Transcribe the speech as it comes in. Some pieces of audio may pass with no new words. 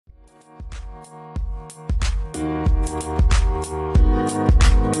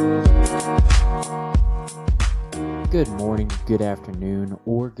Good morning, good afternoon,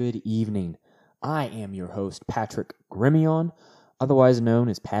 or good evening. I am your host, Patrick Grimion, otherwise known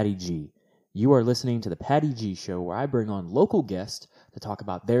as Patty G. You are listening to the Patty G Show, where I bring on local guests to talk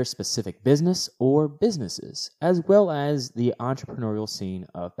about their specific business or businesses, as well as the entrepreneurial scene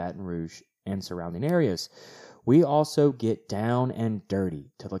of Baton Rouge and surrounding areas. We also get down and dirty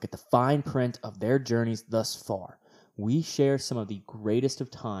to look at the fine print of their journeys thus far. We share some of the greatest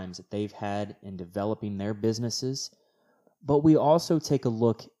of times that they've had in developing their businesses, but we also take a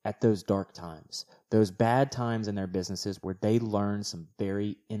look at those dark times, those bad times in their businesses where they learn some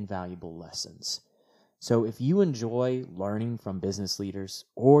very invaluable lessons. So if you enjoy learning from business leaders,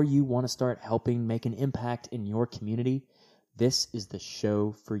 or you want to start helping make an impact in your community, this is the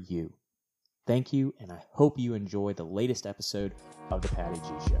show for you. Thank you, and I hope you enjoy the latest episode of the Patty G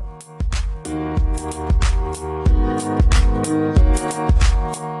Show.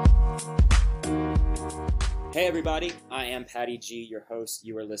 Hey everybody, I am Patty G, your host.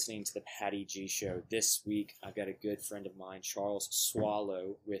 You are listening to the Patty G Show. This week, I've got a good friend of mine, Charles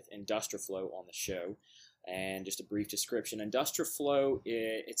Soileau, with IndustriFlow on the show. And just a brief description, IndustriFlow,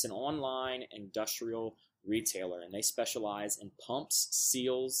 it's an online industrial retailer, and they specialize in pumps,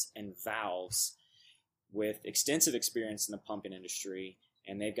 seals, and valves with extensive experience in the pumping industry.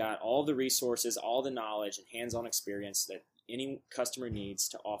 And they've got all the resources, all the knowledge, and hands-on experience that any customer needs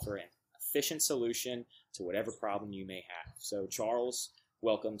to offer an efficient solution to whatever problem you may have. So, Charles,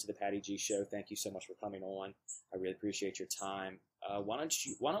 welcome to the Patty G Show. Thank you so much for coming on. I really appreciate your time. Why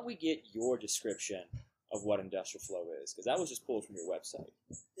don't we get your description of what IndustriFlow is? Because that was just pulled from your website.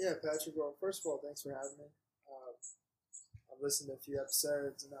 Yeah, Patrick. Well, first of all, thanks for having me. I've listened to a few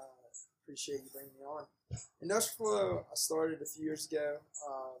episodes, and I appreciate you bringing me on. IndustriFlow, I started a few years ago.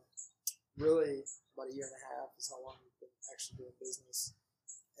 Really, about a year and a half is how long we've been actually doing business.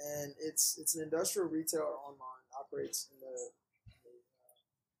 And it's an industrial retailer online, operates in the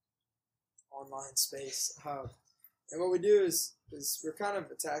online space. And what we do is we're kind of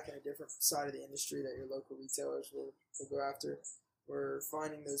attacking a different side of the industry that your local retailers will go after. We're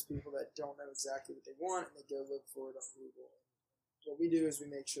finding those people that don't know exactly what they want, and they go look for it on Google. What we do is we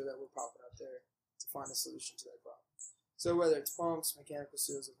make sure that we're popping up there to find a solution to that problem. So whether it's pumps, mechanical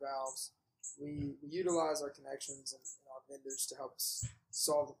seals, or valves, we utilize our connections and our vendors to help us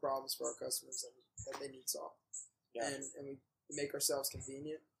solve the problems for our customers that they need solved. Yeah. And we make ourselves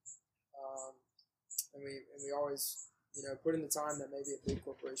convenient. And we always, put in the time that maybe a big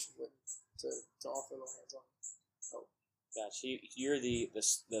corporation wouldn't to offer a little hands-on help. Gotcha. You're the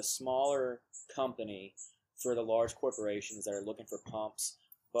smaller company for the large corporations that are looking for pumps,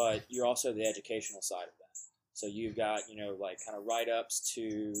 but you're also the educational side of that. So you've got, kind of write-ups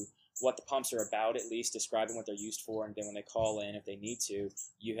to what the pumps are about, at least describing what they're used for, and then when they call in, if they need to,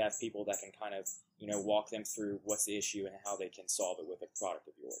 you have people that can kind of, walk them through what's the issue and how they can solve it with a product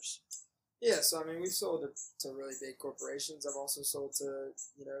of yours. Yeah, so we've sold to really big corporations. I've also sold to,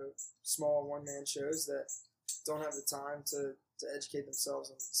 small one-man shows that don't have the time to educate themselves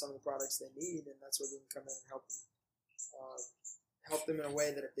on some of the products they need, and that's where we can come in and help them in a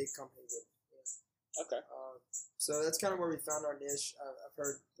way that a big company would. Okay. So that's kind of where we found our niche. I've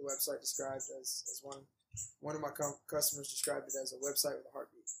heard the website described as one of my customers described it as a website with a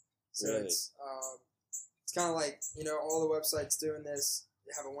heartbeat. So really? It's kind of like, all the websites doing this,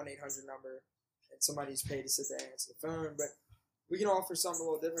 they have a 1-800 number, and somebody's paid to sit there and answer the phone, but we can offer something a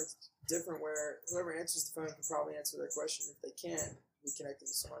little different where whoever answers the phone can probably answer their question. If they can, we connect them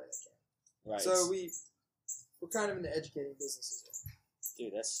to somebody that can. Right. So we're kind of in the educating business as well.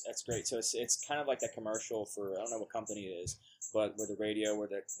 Dude, that's great. So it's kind of like that commercial for, I don't know what company it is, but with the radio where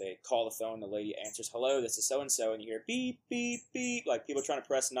they call the phone, the lady answers, "Hello, this is so-and-so," and you hear beep, beep, beep, like people trying to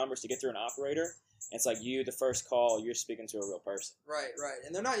press numbers to get through an operator. And it's like the first call, you're speaking to a real person. Right.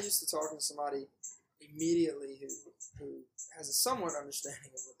 And they're not used to talking to somebody immediately who has a somewhat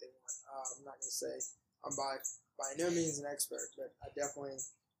understanding of what they want. I'm not going to say I'm by no means an expert, but I definitely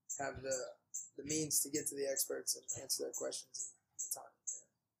have the means to get to the experts and answer their questions in the time.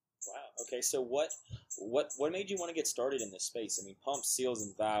 Wow. Okay. So what made you want to get started in this space? Pumps, seals,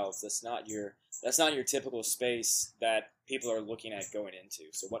 and valves. That's not your typical space that people are looking at going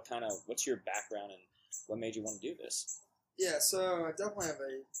into. So what's your background and what made you want to do this? Yeah. So I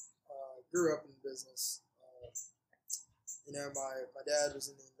definitely grew up in the business. My dad was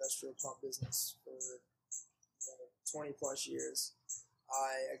in the industrial pump business for 20 plus years.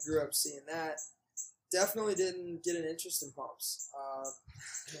 I grew up seeing that. Definitely didn't get an interest in pumps,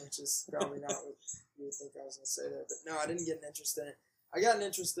 which is probably not what you would think I was going to say there. But no, I didn't get an interest in it. I got an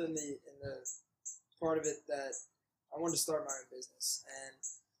interest in the part of it that I wanted to start my own business. And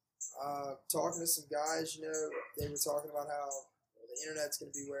talking to some guys, they were talking about how the internet's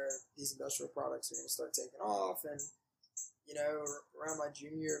going to be where these industrial products are going to start taking off. And, around my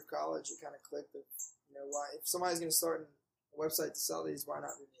junior year of college, it kind of clicked that, why, if somebody's going to start a website to sell these, why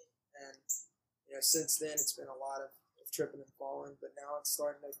not be me? And, since then, it's been a lot of tripping and falling, but now it's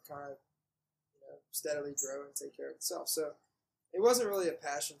starting to kind of, steadily grow and take care of itself. So it wasn't really a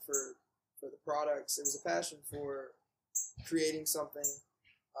passion for the products. It was a passion for creating something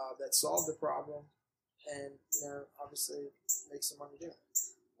that solved the problem and, obviously make some money doing it.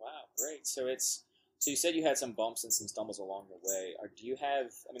 Wow, great. So you said you had some bumps and some stumbles along the way. Do you have,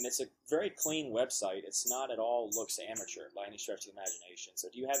 it's a very clean website. It's not at all looks amateur by any stretch of the imagination. So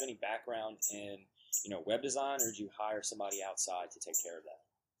do you have any background in, web design, or did you hire somebody outside to take care of that?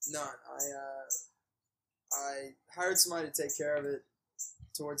 None. I hired somebody to take care of it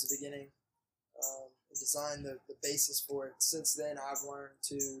towards the beginning, and design the basis for it. Since then, I've learned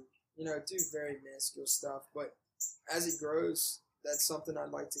to, do very minuscule stuff. But as it grows, that's something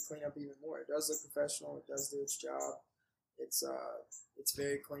I'd like to clean up even more. It does look professional. It does do its job. It's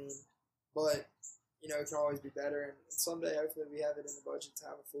very clean. But, it can always be better. And someday, hopefully, we have it in the budget to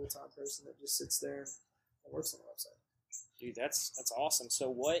have a full-time person that just sits there and works on the website. Dude, that's awesome. So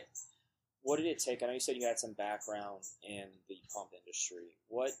what did it take? I know you said you had some background in the pump industry.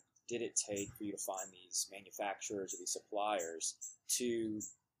 What did it take for you to find these manufacturers or these suppliers to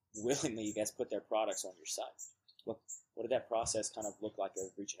willingly, you guys, put their products on your site? What did that process kind of look like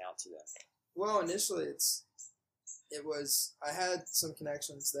of reaching out to them? Well, initially, I had some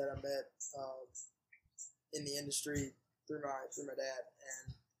connections that I met in the industry through my dad,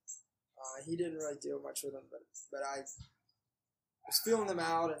 and he didn't really deal much with them, but I was feeling them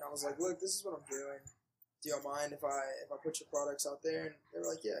out, and I was like, look, this is what I'm doing. Do you mind if I put your products out there? And they were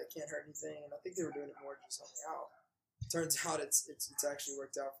like, yeah, it can't hurt anything. And I think they were doing it more to just help me out. Turns out it's actually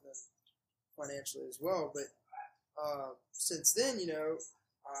worked out for them financially as well. But since then,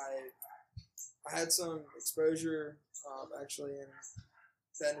 I had some exposure actually in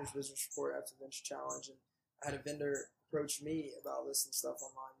Vendor's Business Report after the Venture Challenge, and I had a vendor approach me about listing stuff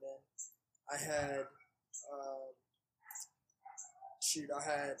online. Then I had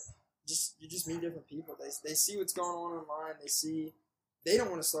you just meet different people. They see what's going on online. They don't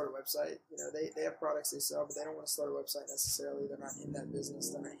want to start a website. They have products they sell, but they don't want to start a website necessarily. They're not in that business.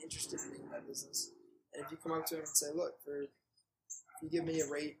 They're not interested in being in that business. And if you come up to them and say, look, if you give me a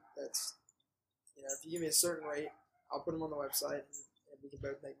rate that's, if you give me a certain rate, I'll put them on the website and we can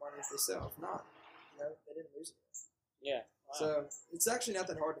both make money if they sell. If not, they didn't lose it. Yeah. Wow. So it's actually not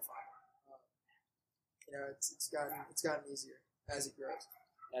that hard to find. It's gotten easier as it grows.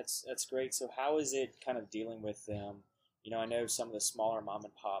 That's great. So how is it kind of dealing with them? I know some of the smaller mom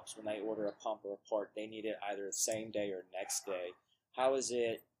and pops, when they order a pump or a part, they need it either the same day or next day. How is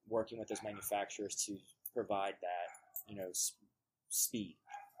it working with those manufacturers to provide that, speed?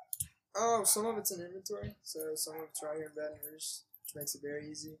 Oh, some of it's in inventory. So some of it's right here in Baton Rouge, which makes it very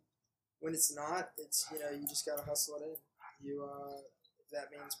easy. When it's not, it's, you just got to hustle it in. If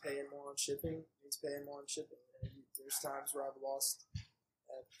that means paying more on shipping, it means paying more on shipping. There's times where I've lost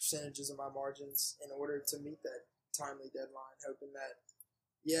percentages of my margins in order to meet that timely deadline, hoping that,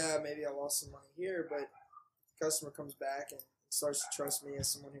 maybe I lost some money here, but the customer comes back and starts to trust me as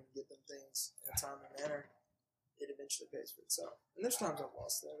someone who can get them things in a timely manner, it eventually pays for itself. And there's times I've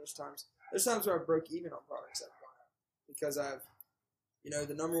lost that. There's times where I broke even on products I've gone out because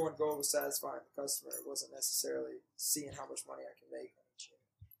the number one goal was satisfying the customer. It wasn't necessarily seeing how much money I can make on each unit.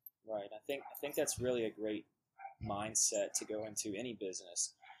 Right. I think that's really a great mindset to go into any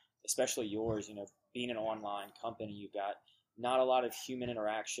business, especially yours. Being an online company, you've got not a lot of human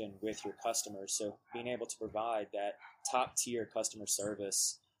interaction with your customers. So being able to provide that top tier customer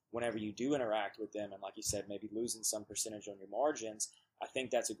service whenever you do interact with them, and like you said, maybe losing some percentage on your margins, I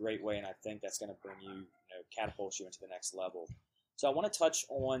think that's a great way, and I think that's going to bring you, catapult you into the next level. So I want to touch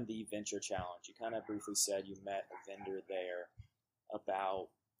on the Venture Challenge. You kind of briefly said you met a vendor there about,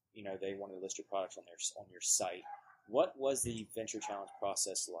 they wanted to list your products on your site. What was the Venture Challenge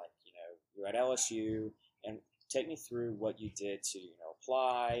process like? You're at LSU, and take me through what you did to,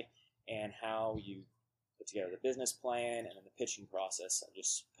 apply and how you put together the business plan and then the pitching process, and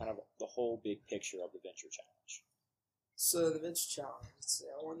just kind of the whole big picture of the Venture Challenge. So the Venture Challenge,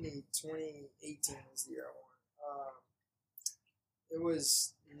 I won the 2018 was the year I won. It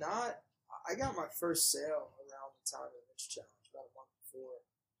was not, I got my first sale around the time of the Venture Challenge, about a month before.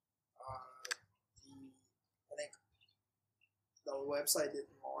 I think the website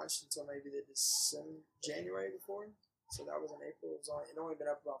didn't launch until maybe the January before. So that was in April. It only been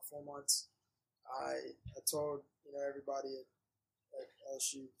up about 4 months. I told everybody at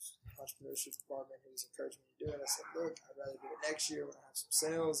LSU's entrepreneurship department who was encouraging me to do it. I said, look, I'd rather do it next year when I have some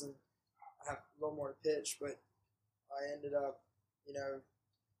sales and I have a little more to pitch. But I ended up,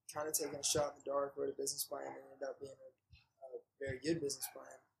 kind of taking a shot in the dark, wrote a business plan, and ended up being a very good business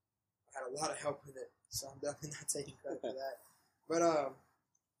plan. I had a lot of help with it, so I'm definitely not taking credit for that. But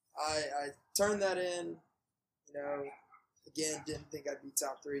I turned that in, again, didn't think I'd be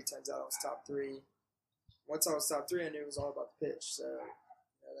top 3. Turns out I was top 3. Once I was top 3, I knew it was all about the pitch. So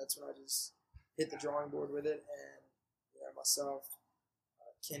that's when I just hit the drawing board with it. And myself,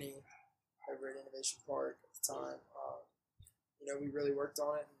 Kenny, over at Innovation Park at the time, we really worked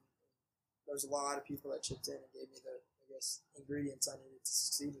on it. And there was a lot of people that chipped in and gave me the, ingredients I needed to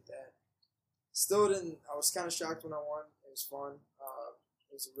succeed with that. Still didn't. I was kind of shocked when I won. It was fun.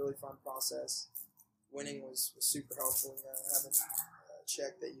 It was a really fun process. Winning was super helpful. Having a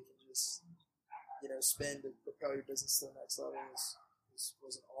check that you can just spend to propel your business to the next level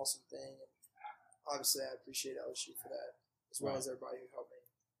was an awesome thing. And obviously, I appreciate LSU for that, as well as everybody who helped me.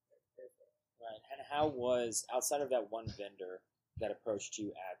 Right. And how was, outside of that one vendor that approached you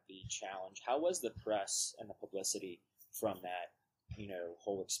at the challenge, how was the press and the publicity from that,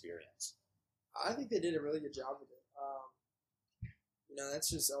 whole experience? I think they did a really good job with it. That's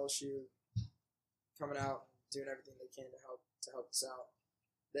just LSU coming out and doing everything they can to help us out.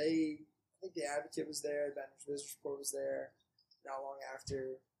 I think the Advocate was there, the Baton Rouge Business Report was there. Not long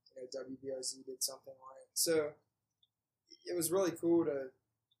after, WBRZ did something on it. So it was really cool to,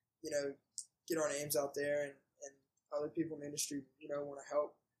 get our names out there and other people in the industry, want to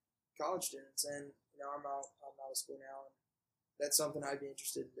help college students. And I'm out of school now, and that's something I'd be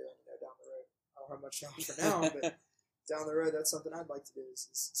interested in doing, down the road. I don't have much knowledge for now, but down the road, that's something I'd like to do is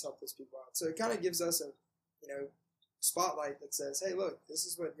help those people out. So it kind of gives us a, spotlight that says, hey, look, this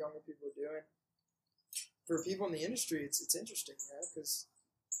is what younger people are doing. For people in the industry, it's interesting, because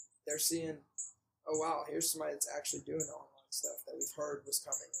they're seeing, oh, wow, here's somebody that's actually doing the online stuff that we've heard was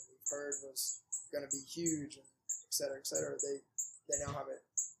coming and we've heard was going to be huge, and et cetera, et cetera. They now have it,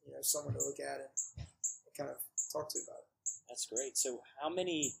 someone to look at and kind of talk to about it. That's great. So how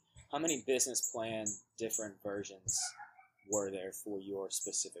many business plan different versions were there for your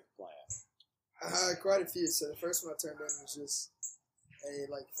specific plan? Quite a few. So the first one I turned in was just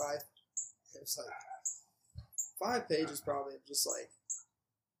five pages probably of just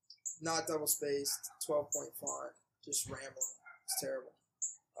not double spaced, 12-point font, just rambling. It's terrible.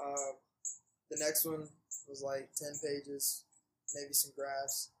 The next one was 10 pages, maybe some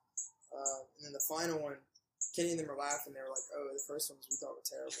graphs. And then the final one, Kenny and them were laughing. They were like, oh, the first ones we thought were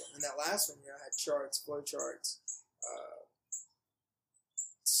terrible. And that last one, had charts, flow charts,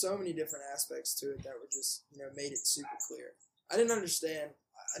 so many different aspects to it that were just, made it super clear. I didn't understand.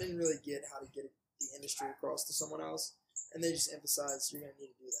 I didn't really get how to get the industry across to someone else. And they just emphasized you're going to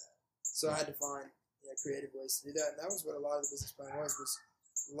need to do that. So I had to find creative ways to do that. And that was what a lot of the business plan was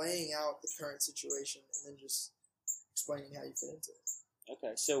laying out the current situation and then just explaining how you fit into it.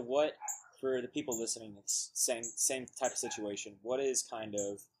 Okay, so what, for the people listening, it's same type of situation, what is kind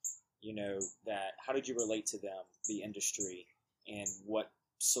of, that, how did you relate to them, the industry, and what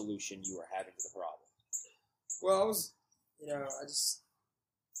solution you were having to the problem? Well, I was,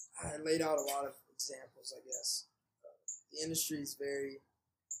 I laid out a lot of examples, I guess. The industry is very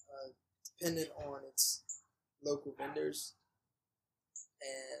dependent on its local vendors,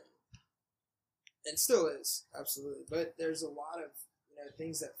 and still is, absolutely. But there's a lot of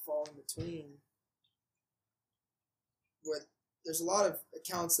things that fall in between. There's a lot of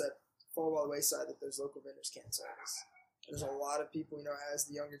accounts that fall by the wayside that those local vendors can't service. There's a lot of people, as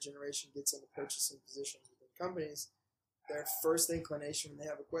the younger generation gets into purchasing positions within companies, their first inclination when they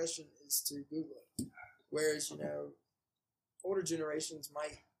have a question is to Google it. Whereas, older generations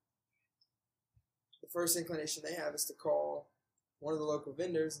the first inclination they have is to call one of the local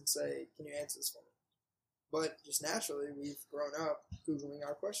vendors and say, can you answer this for me? But just naturally, we've grown up Googling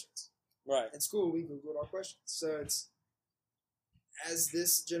our questions. Right. In school, we Googled our questions. So it's, as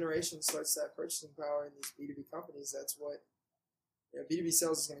this generation starts to have purchasing power in these B2B companies, that's what, B2B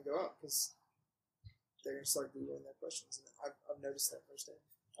sales is going to go up because they're going to start Googling their questions. And I've noticed that firsthand.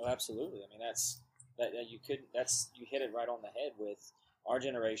 Oh, absolutely. I mean, you hit it right on the head with our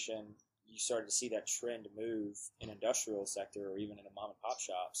generation. You started to see that trend move in industrial sector or even in the mom and pop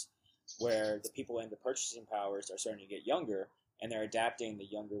shops, where the people in the purchasing powers are starting to get younger and they're adapting the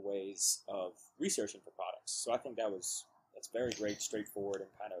younger ways of researching for products. So I think that's very great, straightforward, and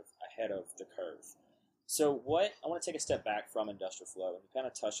kind of ahead of the curve. So I want to take a step back from Industrial Flow, and you kind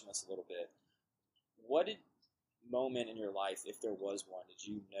of touched on this a little bit. What moment in your life, if there was one, did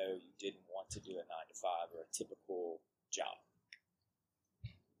you know you didn't want to do a 9-to-5 or a typical job?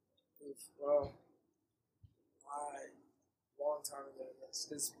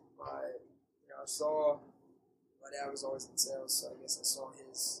 because I saw my dad was always in sales, so I guess I saw what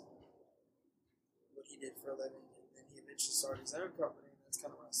he did for a living, and then he eventually started his own company, and that's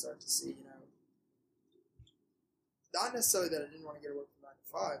kind of when I started to see, not necessarily that I didn't want to get to work from 9 to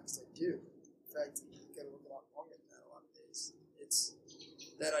 5, because I do. In fact, I got to work a lot longer than that a lot of days. It's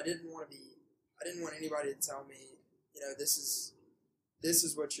that I didn't want anybody to tell me, this is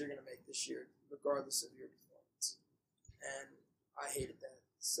what you're going to make this year, regardless of your performance. And I hated that.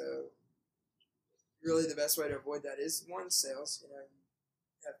 So really the best way to avoid that is, one, sales. You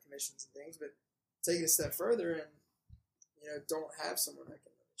have commissions and things, but take it a step further and, don't have someone that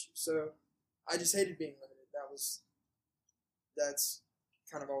can limit you. So I just hated being limited. That's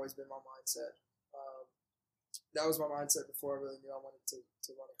kind of always been my mindset. That was my mindset before I really knew I wanted to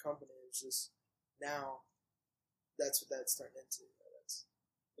run a company. It was just now that's what that's turned into. That's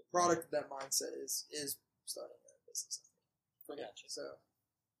the product of that mindset is starting that business. Gotcha. So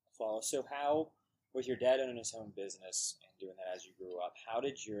how, with your dad owning his own business and doing that as you grew up, how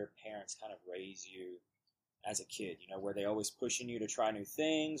did your parents kind of raise you as a kid? Were they always pushing you to try new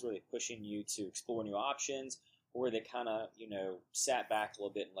things? Were they pushing you to explore new options? Or were they kind of, sat back a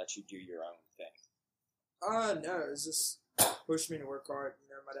little bit and let you do your own thing? No, it was just pushed me to work hard.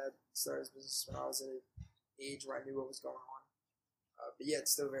 My dad started his business when I was at an age where I knew what was going on, but yet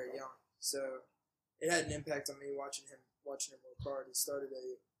still very young. So it had an impact on me watching him work hard. He started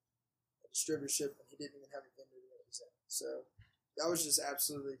a distributorship, and he didn't even have a vendor to represent. So that was just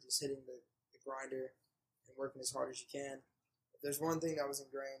absolutely just hitting the grinder and working as hard as you can. If there's one thing that was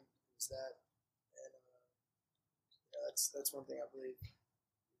ingrained, it was that, and that's one thing I believe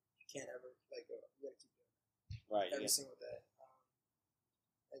you can't ever let go of. You got to keep doing it. Right. Every single day.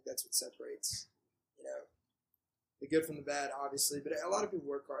 I think that's what separates, the good from the bad, obviously. But a lot of people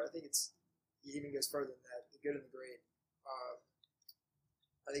work hard. I think it even goes further than that. The good and the great.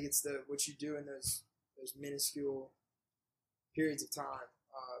 I think it's what you do in those minuscule periods of time.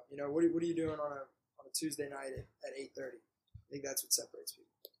 What are you doing on a Tuesday night at 8:30? I think that's what separates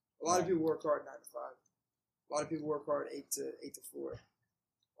people. A lot of people work hard 9 to 5. A lot of people work hard 8 to 4. A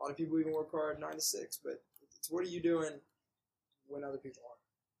lot of people even work hard 9 to 6. But it's what are you doing when other people aren't?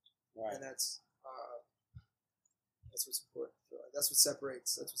 Right. And that's what's important. That's what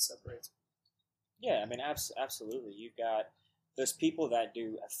separates. Yeah, I mean, absolutely. You've got those people that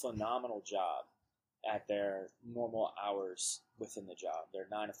do a phenomenal job at their normal hours within the job. They're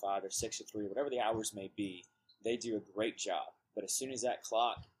 9 to 5, they're 6 to 3, whatever the hours may be. They do a great job. But as soon as that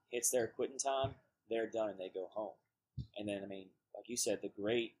clock hits their quitting time, they're done and they go home. And then, I mean, like you said, the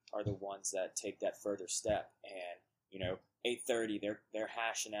great are the ones that take that further step. And, 8:30, they're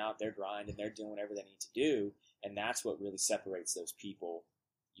hashing out, they're grinding, they're doing whatever they need to do. And that's what really separates those people,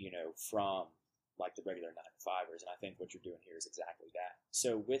 from like the regular 9 to 5ers. And I think what you're doing here is exactly that.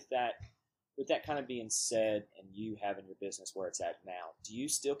 So with that kind of being said, and you having your business where it's at now, do you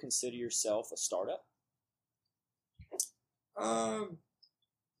still consider yourself a startup?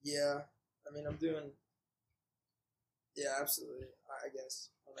 Yeah. I mean, I'm doing. Yeah, absolutely. I guess.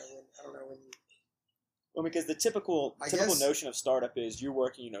 I don't know when you. Well, because the typical notion of startup is you're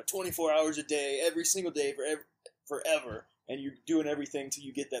working, 24 hours a day, every single day forever, and you're doing everything till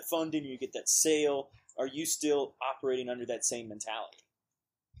you get that funding, you get that sale. Are you still operating under that same mentality?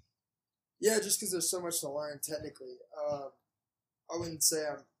 Yeah, just because there's so much to learn technically. I wouldn't say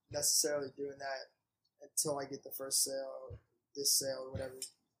I'm necessarily doing that until I get the first sale, this sale, or whatever,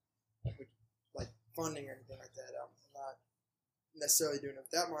 like funding or anything like that. I'm not necessarily doing it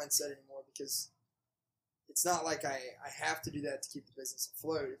with that mindset anymore, because it's not like I have to do that to keep the business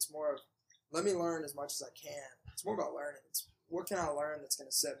afloat. It's more of, let me learn as much as I can. It's more about learning. It's what can I learn that's going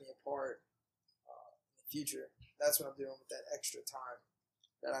to set me apart in the future. That's what I'm doing with that extra time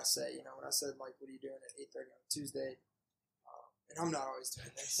that I say. When I said, like, what are you doing at 8:30 on Tuesday? And I'm not always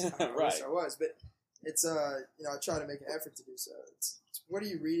doing this. I Right. wish I was. But it's, I try to make an effort to do so. It's what are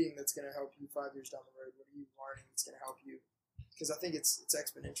you reading that's going to help you 5 years down the road? What are you learning that's going to help you? Because I think it's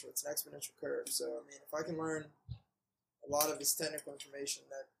exponential. It's an exponential curve. So, I mean, if I can learn a lot of this technical information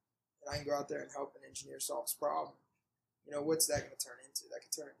and I can go out there and help an engineer solve his problem, what's that going to turn into? That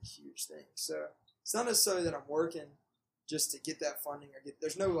could turn into huge things. So it's not necessarily that I'm working just to get that funding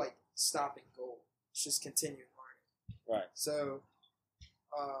there's no, like, stopping goal. It's just continuing learning. Right. So,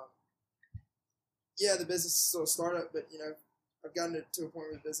 yeah, the business is still a startup, but, I've gotten to a point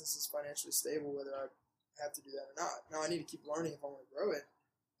where the business is financially stable, whether I have to do that or not. Now, I need to keep learning if I want to grow it,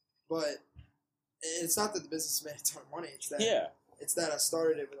 but it's not that the business made a ton of money. It's that I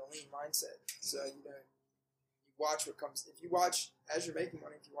started it with a lean mindset. So, you watch what comes. If you watch, as you're making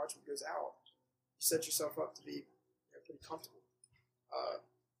money, if you watch what goes out, you set yourself up to be pretty comfortable.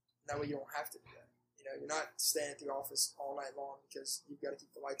 That way you don't have to do that. You know, you're not staying at the office all night long because you've got to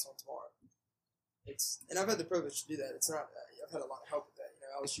keep the lights on tomorrow. And I've had the privilege to do that. It's not. I've had a lot of help with that. You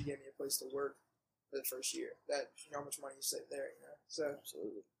know, LSU gave me a place to work for the first year. That, you know, how much money you save there. You know, so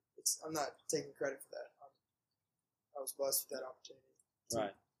Absolutely. I'm not taking credit for that. I was blessed with that opportunity.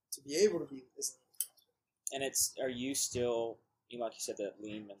 Right. To be able to be as lean as possible. And are you still, like you said, that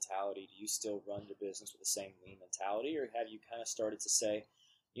lean mentality, do you still run your business with the same lean mentality, or have you kind of started to say,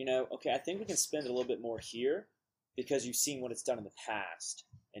 you know, okay, I think we can spend a little bit more here because you've seen what it's done in the past,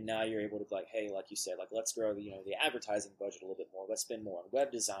 and now you're able to, like, hey, like you said, like, let's grow the advertising budget a little bit more. Let's spend more on web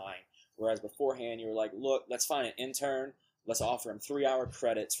design, whereas beforehand you were like, look, let's find an intern, let's offer him 3-hour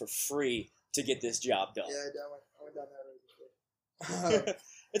credits for free to get this job done. Yeah, I went down that road before.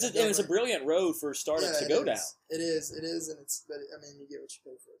 It's a brilliant road for startups to go down. It is, and but I mean, you get what you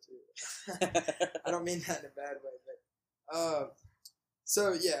pay for too. I don't mean that in a bad way, but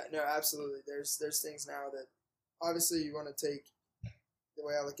so yeah, no, absolutely. There's things now that obviously you want to take. The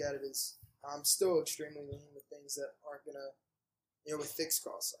way I look at it is, I'm still extremely lean with things that aren't gonna, with fixed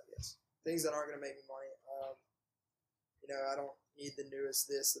costs, I guess, things that aren't gonna make me money. I don't need the newest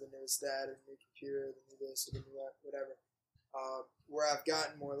this or the newest that or the new computer, the new this or the new whatever. Where I've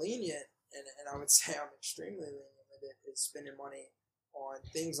gotten more lenient, and I would say I'm extremely lenient with it, is spending money on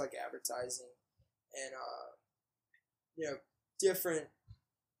things like advertising and, different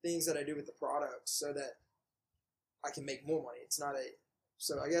things that I do with the product so that I can make more money.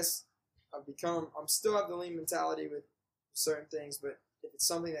 So I guess I'm still have the lean mentality with certain things, but if it's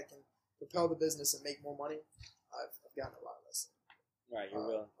something that can propel the business and make more money, I've gotten a lot less. Right,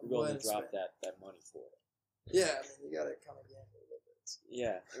 you're willing to drop that money for it. Yeah, I mean, you got to kind of gamble a little bit.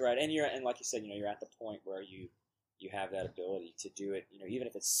 Yeah, right. And like you said, you're at the point where you have that ability to do it. Even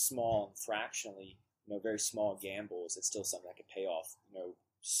if it's small and fractionally, very small gambles, it's still something that could pay off,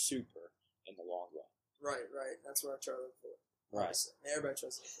 super in the long run. Right. That's what I try to look for. Right. Obviously. Everybody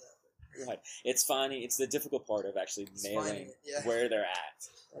tries to look for that. But right. It's the difficult part of actually nailing where they're at.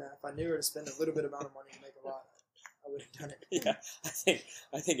 Yeah, if I knew where to spend a little bit amount of money to make a lot, I would have done it. Yeah,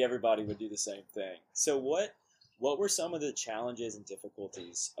 I think everybody would do the same thing. So what were some of the challenges and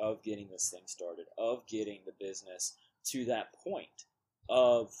difficulties of getting this thing started, of getting the business to that point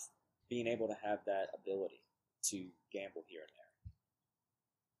of being able to have that ability to gamble here and there?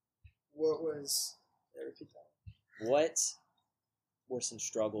 Repeat that. What were some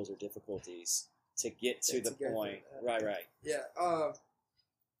struggles or difficulties to get to the point? Right. Yeah.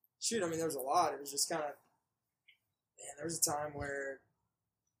 Shoot, I mean, there was a lot. It was just kind of, there was a time where,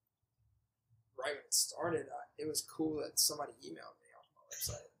 right when it started, it was cool that somebody emailed me off my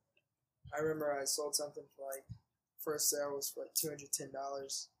website. I remember I sold something for first sale was for $210. I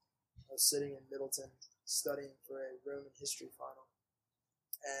was sitting in Middleton studying for a Roman history final.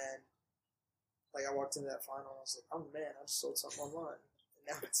 And I walked into that final and I was like, I'm the man, I just sold something online. And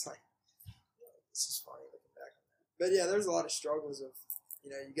now it's like, this is funny looking back on that. But yeah, there's a lot of struggles of,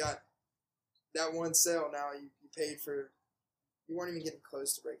 you got that one sale now, you paid for, you weren't even getting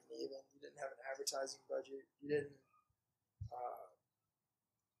close to breaking even. You didn't have an advertising budget. You didn't,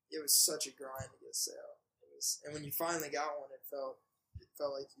 it was such a grind to get a sale. And when you finally got one, it felt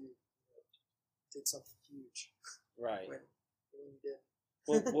like you did something huge. Right. When you did.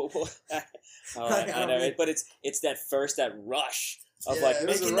 I know, but it's that rush of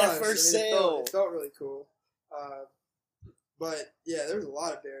making that first sale. It felt really cool. But yeah, there was a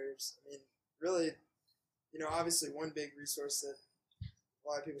lot of barriers. I mean, really, obviously one big resource that a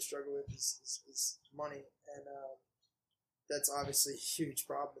lot of people struggle with is money, and that's obviously a huge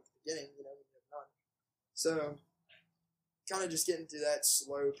problem at the beginning. When you have none. So, kind of just getting through that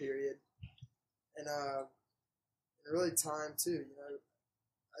slow period, and really time too.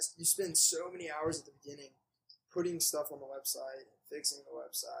 You spend so many hours at the beginning putting stuff on the website and fixing the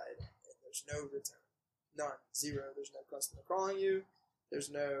website, and there's no return. None. Zero. There's no customer calling you. There's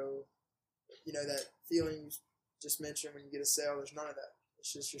no, that feeling you just mentioned when you get a sale. There's none of that.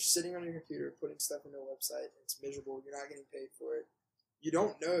 It's just you're sitting on your computer putting stuff into a website. It's miserable. You're not getting paid for it. You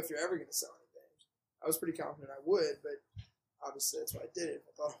don't know if you're ever going to sell anything. I was pretty confident I would, but obviously that's why I did it.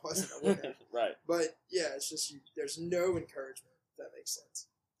 If I thought it wasn't, I wouldn't have. Right. But yeah, it's just there's no encouragement, if that makes sense.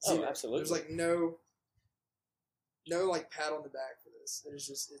 Zero. Oh, absolutely. There's no pat on the back for this.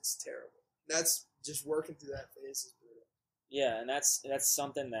 It's terrible. That's just working through that phase is brutal. Yeah, and that's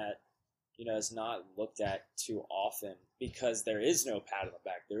something that is not looked at too often because there is no pat on the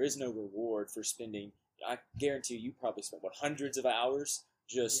back. There is no reward for spending. I guarantee you probably spent hundreds of hours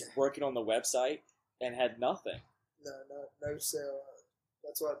just working on the website and had nothing. No sale.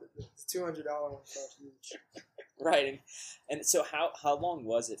 That's why the $200 one felt huge. Right. And so how long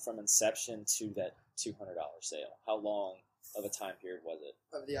was it from inception to that $200 sale? How long of a time period was it?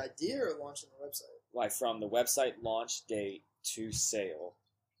 Of the idea or launching the website? Like from the website launch date to sale,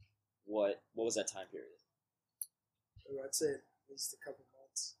 what was that time period? I'd say at least a couple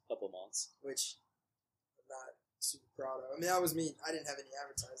months. Couple months. Which I'm not super proud of. I mean, that was me. I didn't have any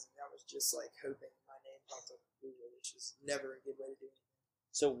advertising. That was just like hoping my name popped up on Google, which is never a good way to do it.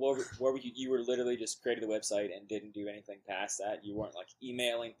 So what were you? You were literally just created the website and didn't do anything past that. You weren't like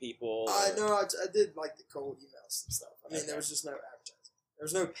emailing people. No, I did like the cold emails and stuff. I mean, Okay. there was just no advertising. There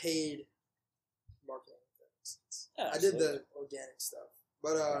was no paid marketing things. Yeah, I did absolutely. the organic stuff,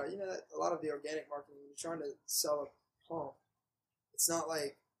 but you know, a lot of the organic marketing, when you're trying to sell a home, it's not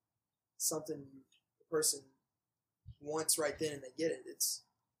like something the person wants right then and they get it. It's,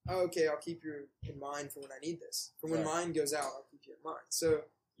 oh, okay, I'll keep you in mind for when I need this. For when Right. mine goes out, I'll keep you in mind. So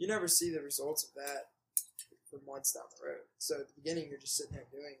you never see the results of that for months down the road. So at the beginning, you're just sitting there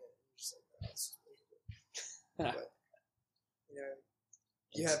doing it, and you're just like, oh, this is miserable. But you know,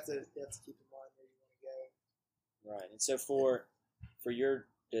 you have to keep in mind where you want to go. Right. And so for your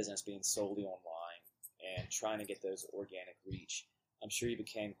business being solely online and trying to get those organic reach, I'm sure you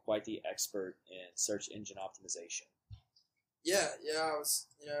became quite the expert in search engine optimization. Yeah, I was,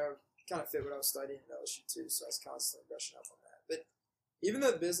 you know, kind of fit what I was studying at LSU too, so I was constantly brushing up on that. But even though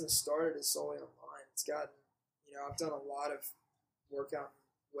the business started as solely online, it's gotten, you know, I've done a lot of work out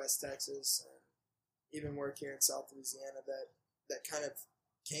in West Texas and even work here in South Louisiana that kind of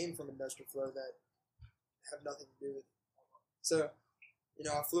came from industrial flow that have nothing to do with online. So, you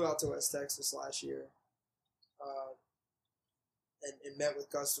know, I flew out to West Texas last year and met with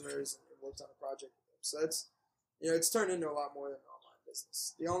customers and worked on a project with them. So that's, you know, it's turned into a lot more than an online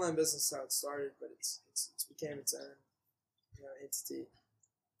business. The online business is how it started, but it's became its own, you know, entity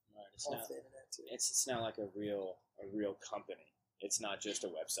Right. off the internet too. It's now like a real company. It's not just a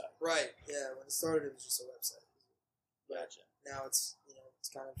website. Right. Yeah. When it started, it was just a website. But Gotcha. now it's, you know, it's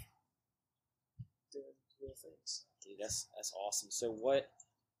kind of doing real things. Dude, that's awesome. So what,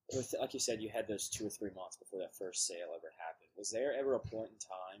 like you said, you had those 2 or 3 months before that first sale ever happened. Was there ever a point in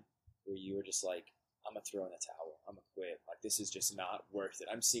time where you were just like, I'm going to throw in the towel. I'm going to quit. Like, this is just not worth it.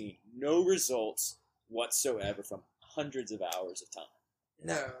 I'm seeing no results whatsoever from hundreds of hours of time.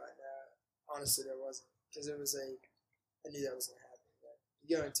 No, honestly, there wasn't. Because it was I knew that was going to happen. But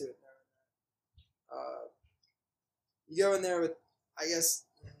you go into it knowing that. You go in there with, I guess,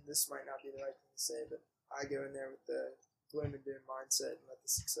 this might not be the right thing to say, but I go in there with the gloom and doom mindset and let the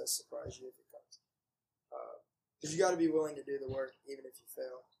success surprise you if it comes. Because you got to be willing to do the work even if you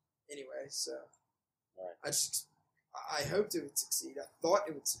fail anyway. So Right. I hoped it would succeed. I thought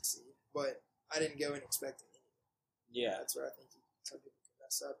it would succeed, but I didn't go in expecting anything. Yeah. That's where I think some people can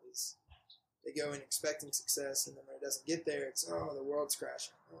mess up is they go in expecting success, and then when it doesn't get there, it's, oh, the world's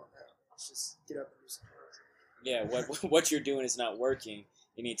crashing. Oh, no. Let's just get up and do something else. Yeah, what you're doing is not working.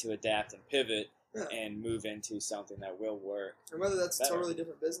 You need to adapt and pivot Yeah. and move into something that will work. And whether that's a better. totally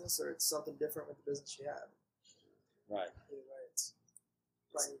different business or it's something different with the business you have. Right. Either way, it's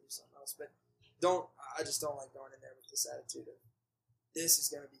probably need to do something else. But I just don't like going in there with this attitude of, this is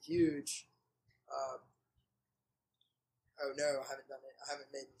going to be huge. Oh no, I haven't done it. I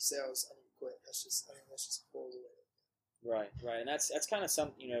haven't made any sales. I need to quit. I think that's just a horrible way. Right. And that's kind of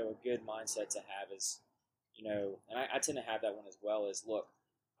some, you know, a good mindset to have is, you know, and I tend to have that one as well, is, look,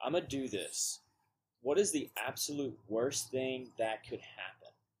 I'm going to do this. What is the absolute worst thing that could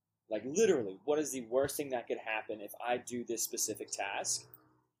happen? Like, literally, what is the worst thing that could happen if I do this specific task?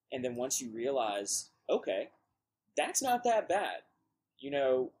 And then once you realize, okay, that's not that bad, you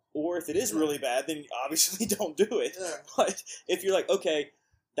know, or if it is really bad, then obviously don't do it. Yeah. But if you're like, okay,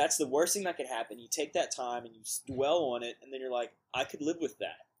 that's the worst thing that could happen, you take that time and you dwell on it, and then you're like, I could live with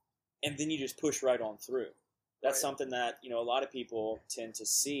that. And then you just push right on through. That's Right. something that, you know, a lot of people tend to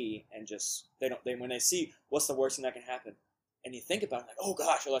see and just, when they see what's the worst thing that can happen, and you think about it, like, oh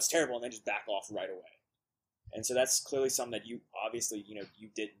gosh, well, that's terrible, and they just back off right away. And so that's clearly something that you obviously, you know, you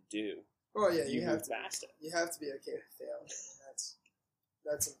didn't do. Oh yeah, You you have moved to. past it. You have to be okay with failing.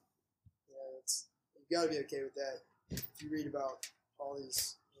 You got to be okay with that. If you read about all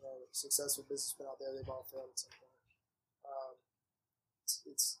these, you know, successful businessmen out there, they've all failed at some point.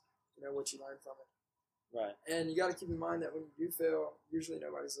 It's you know what you learn from it. Right. And you got to keep in mind that when you do fail, usually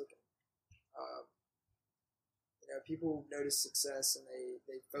nobody's looking. You know, people notice success and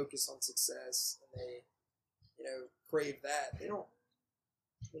they focus on success and they, you know, crave that. They don't.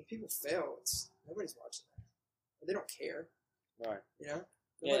 When people fail, nobody's watching that. They don't care. Right. You know.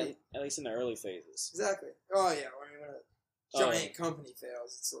 Yeah, Nobody, at least in the early phases. exactly. Oh yeah. I mean, when a giant company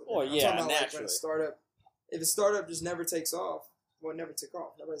fails, it's. Oh, I'm yeah, talking about like when naturally. a startup if a startup just never takes off, well, it never took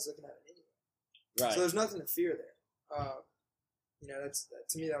off. Nobody's looking at it anyway. Right. So there's nothing to fear there.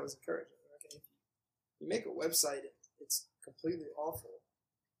 To me, that was encouraging. Okay, if you make a website and it's completely awful,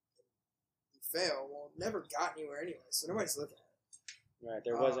 you fail, well, it never got anywhere anyway, so nobody's looking at it. Right.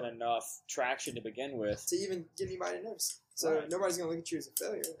 There wasn't enough traction to begin with. To even get anybody to notice it. So nobody's going to look at you as a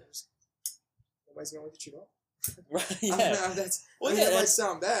failure. Nobody's going to look at you at all. Right. Yeah. That might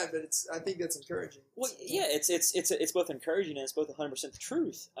sound bad, but I think that's encouraging. Well, yeah, it's both encouraging and it's both 100% the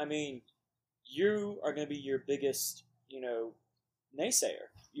truth. I mean, you are going to be your biggest,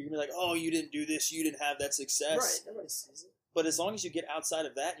 naysayer. You're going to be like, oh, you didn't do this, you didn't have that success. Right, nobody sees it. But as long as you get outside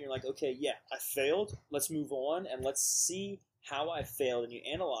of that and you're like, okay, yeah, I failed, let's move on and let's see how I failed, and you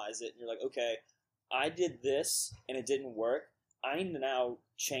analyze it and you're like, okay, I did this and it didn't work. I need to now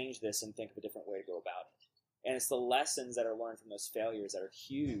change this and think of a different way to go about it. And it's the lessons that are learned from those failures that are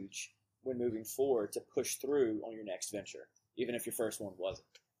huge when moving forward to push through on your next venture, even if your first one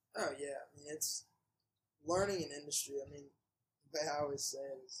wasn't. Oh, yeah. I mean, it's learning an industry. I mean, the way I always say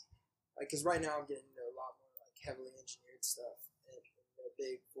it is, because right now I'm getting into a lot more, heavily engineered stuff in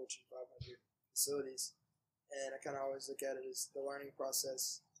big Fortune 500 facilities. And I kind of always look at it as the learning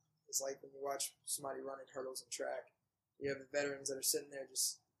process is like when you watch somebody running hurdles and track. You have the veterans that are sitting there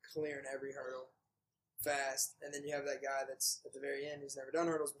just clearing every hurdle fast, and then you have that guy that's at the very end who's never done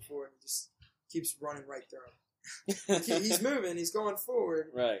hurdles before and he just keeps running right through them. He's moving, he's going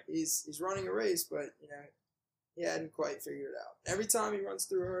forward, right? He's running a race, but he hadn't quite figured it out. Every time he runs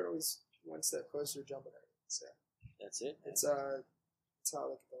through a hurdle, he's one step closer to jumping over. So that's it. It's how I look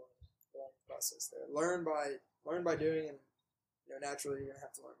at the learning process there. Learn by doing, and naturally you're gonna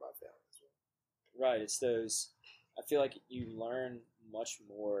have to learn by failing as well. Right. It's those. I feel like you learn much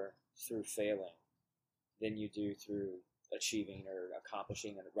more through failing than you do through achieving or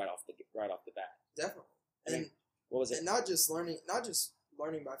accomplishing it right off the bat. Definitely. What was it? And not just learning by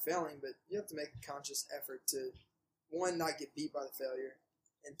failing, but you have to make a conscious effort to, one, not get beat by the failure,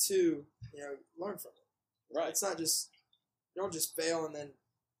 and two, learn from it. Right. It's not just, you don't just fail and then,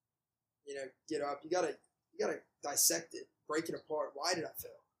 get up. You gotta dissect it, break it apart. Why did I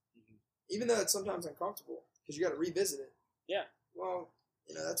fail? Mm-hmm. Even though it's sometimes uncomfortable, because you got to revisit it. Yeah. Well,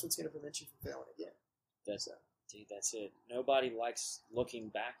 that's what's going to prevent you from failing again. That's it. Nobody likes looking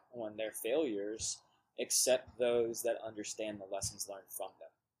back on their failures except those that understand the lessons learned from them.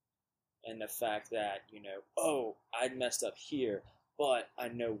 And the fact that, I messed up here, but I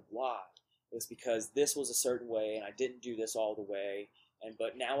know why. It was because this was a certain way and I didn't do this all the way.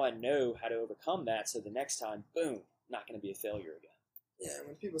 But now I know how to overcome that, so the next time, boom, not going to be a failure again. Yeah, and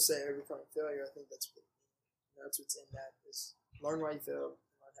when people say overcoming failure, I think that's what's in that is learn why you failed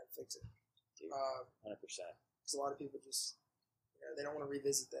and learn how to fix it. 100%. Because a lot of people just, they don't want to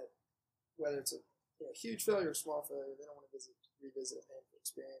revisit that, whether it's a huge failure or small failure. They don't want to revisit a painful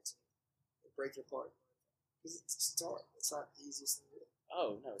experience and break it apart. Because it's hard. It's not the easiest thing to do.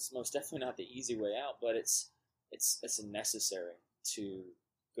 Oh no, it's most definitely not the easy way out, but it's necessary to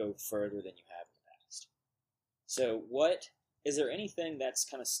go further than you have in the past. So, is there anything that's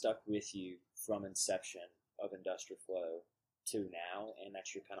kind of stuck with you from inception of Industrial Flow to now, and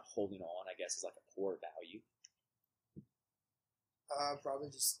that you're kind of holding on, I guess, as like a core value? Probably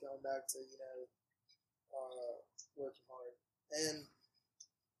just going back to, working hard. And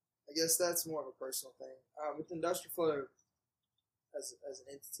I guess that's more of a personal thing. With Industrial Flow, as an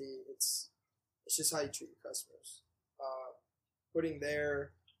entity, it's just how you treat your customers. Putting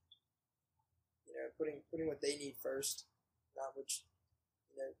putting what they need first, not which,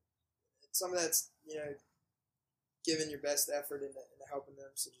 some of that's, giving your best effort into helping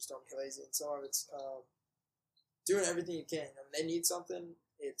them, so just don't be lazy. And some of it's doing everything you can. When they need something,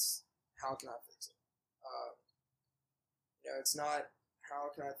 it's how can I fix it? It's not how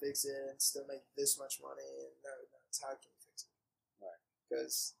can I fix it and still make this much money. And no, it's how can you fix it? Right.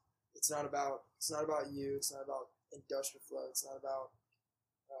 Because it's not about you. It's not about Industrial Flow. It's not about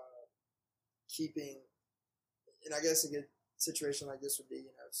keeping. And I guess a good situation like this would be,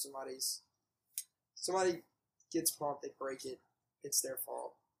 somebody gets pumped, they break it, it's their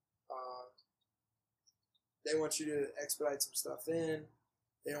fault. They want you to expedite some stuff in.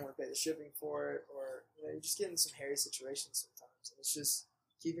 They don't want to pay the shipping for it, or you just get in some hairy situations sometimes. And it's just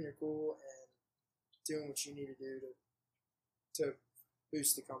keeping your cool and doing what you need to do to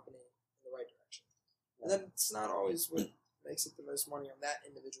boost the company in the right direction. And then it's not always what makes it the most money on that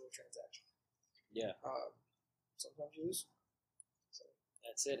individual transaction. Yeah. Sometimes you lose. So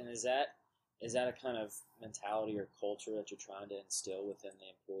that's it. And is that a kind of mentality or culture that you're trying to instill within the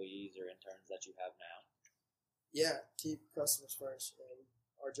employees or interns that you have now? Yeah, keep customers first.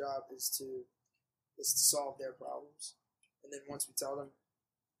 Our job is is to solve their problems. And then once we tell them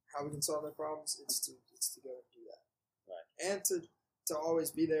how we can solve their problems, it's to go and do that. Right. And to always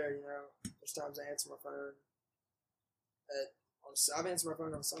be there. There's times I answer my phone I've answered my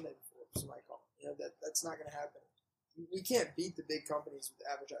phone on Sunday before somebody called. That's not going to happen. We can't beat the big companies with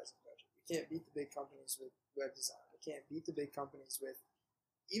advertising budget. We can't beat the big companies with web design. We can't beat the big companies with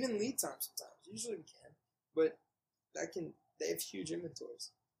even lead time sometimes. Usually we can, but they have huge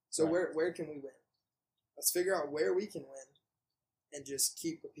inventories. So right. where can we win? Let's figure out where we can win and just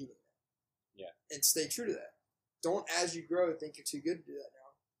keep repeating that. Yeah. And stay true to that. Don't, as you grow, think you're too good to do that now.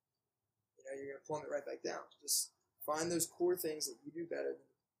 You're going to plummet right back down. Just find those core things that you do better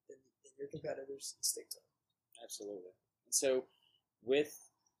than your competitors and stick to them. Absolutely. And so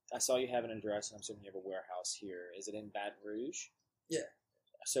I saw you have an address, and I'm assuming you have a warehouse here. Is it in Baton Rouge? Yeah.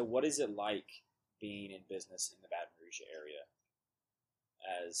 So what is it like being in business in the Baton Rouge area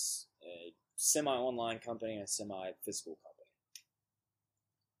as a semi-online company and a semi-physical company?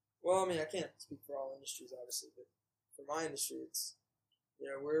 Well, I can't speak for all industries, obviously, but for my industry, it's,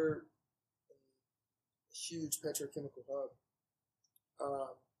 we're a huge petrochemical hub.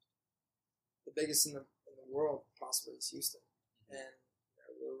 The biggest in the world, possibly, is Houston. And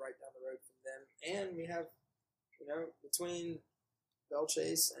we're right down the road from them. And we have, between Belle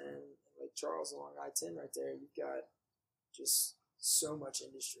Chase and Lake Charles along I-10 right there, you've got just so much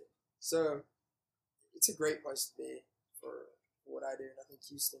industry. So it's a great place to be for what I do. And I think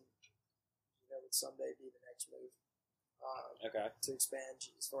Houston, would someday be the next move to expand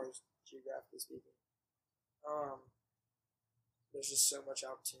as far as geographically speaking. There's just so much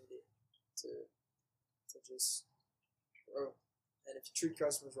opportunity to just grow. And if you treat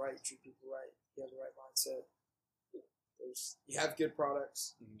customers right, you treat people right, you have the right mindset, you have good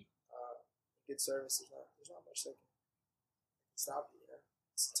products, good service. There's not much that can stop you.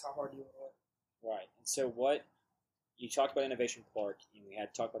 It's how hard you want to work. Right. And so you talked about Innovation Park, and we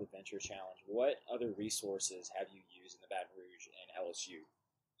had talked about the Venture Challenge. What other resources have you used in the Baton Rouge and LSU?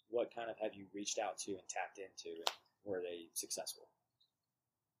 What kind of have you reached out to and tapped into, and were they successful?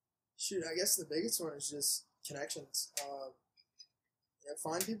 Shoot, I guess the biggest one is just connections.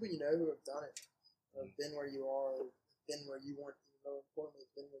 Find people who have done it, or been where you are, or been where you want, more importantly,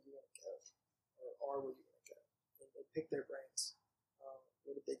 been where you want to go, or are where you want to go. And pick their brains.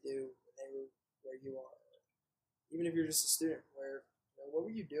 What did they do when they were where you are? Even if you're just a student, what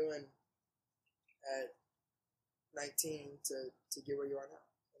were you doing at 19 to get where you are now?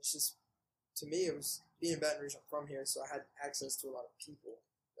 It's just, to me, it was being in Baton Rouge. I'm from here, so I had access to a lot of people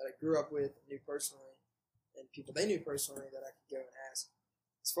that I grew up with, knew personally, and people they knew personally that I could go and ask.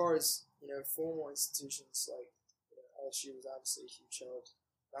 As far as formal institutions like LSU was obviously a huge help.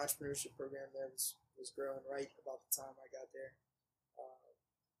 The entrepreneurship program there was growing right about the time I got there.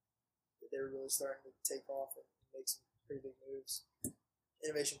 They were really starting to take off and make some pretty big moves.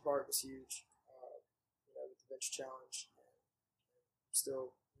 Innovation Park was huge, with the Venture Challenge. And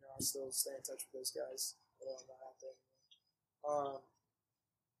I still stay in touch with those guys, although I'm not out there anymore.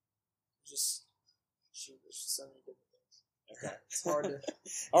 There's just so many different things. Okay. It's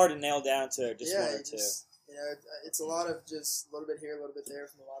hard to nail down to just one or two. It's a lot of just a little bit here, a little bit there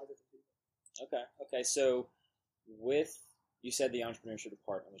from a lot of different people. Okay. So you said the entrepreneurship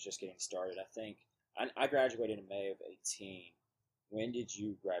department was just getting started. I think I graduated in May of 18. When did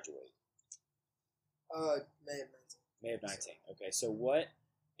you graduate? May of 19. May of 19. Okay. So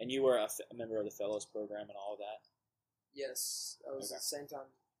and you were a member of the Fellows program and all of that? Yes. That was at the same time.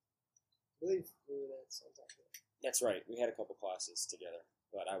 I believe we were there at the same time. That's right. We had a couple classes together,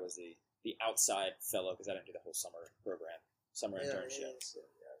 but I was the outside fellow because I didn't do the whole summer internship.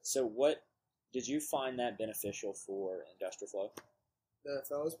 Yeah. So did you find that beneficial for Industrial Flow? The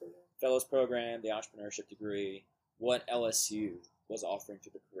Fellows program? Fellows program, the entrepreneurship degree, what LSU was offering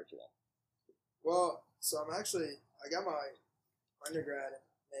through the curriculum? Well, so I got my undergrad in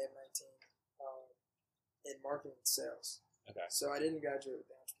May of 19 in marketing and sales. Okay. So I didn't graduate with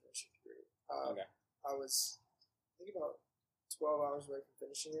the entrepreneurship degree. Okay. I was, about 12 hours away from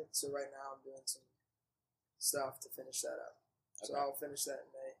finishing it. So right now I'm doing some stuff to finish that up. So I'll finish that in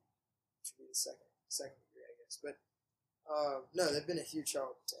May, which will be the second degree, I guess. But no, they've been a huge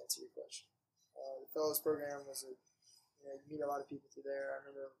help to answer your question. The Fellows program was you meet a lot of people through there. I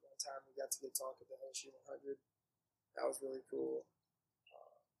remember one time we got to go talk at the LSU 100. That was really cool.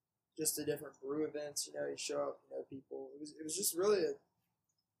 Just the different brew events, you show up, people. It was just really a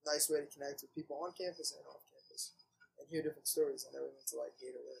nice way to connect with people on campus and off campus and hear different stories. I know we went to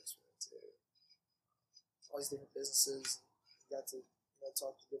GatorWorks, we went to all these different businesses. We got to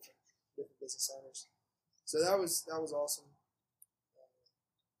talk to different business owners. So that was awesome.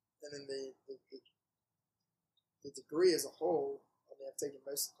 And then the the degree as a whole, I mean, I've taken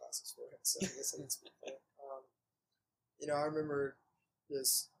most of the classes for it, so I guess I can speak for it. You know, I remember they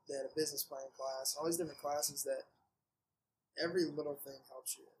had a business plan class, all these different classes that every little thing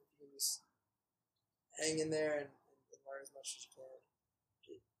helps you. If you can just hang in there and learn as much as you can,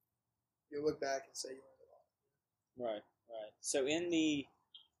 you'll look back and say you learned a lot. Right. So in the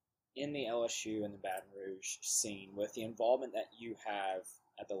LSU and the Baton Rouge scene, with the involvement that you have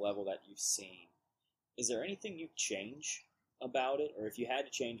at the level that you've seen, is there anything you'd change about it? Or if you had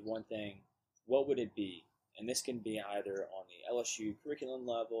to change one thing, what would it be? And this can be either on the LSU curriculum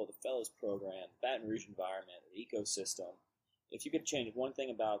level, the fellows program, the Baton Rouge environment, the ecosystem. If you could change one thing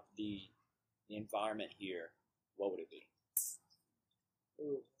about the environment here, what would it be?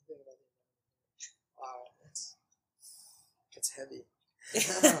 Ooh, wow, that's heavy.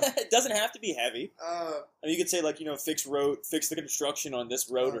 It doesn't have to be heavy. I mean, you could say, like, you know, fix the construction on this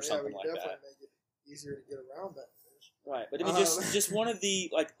road or something like that. Definitely make it easier to get around that. Right, but I mean, just one of the,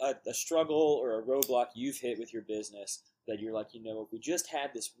 like, a struggle or a roadblock you've hit with your business that you're like, you know, if we just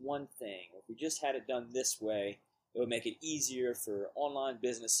had this one thing, or if we just had it done this way, it would make it easier for online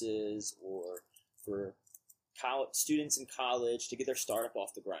businesses or for students in college to get their startup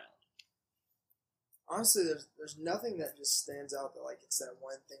off the ground. Honestly, there's nothing that just stands out that, like, it's that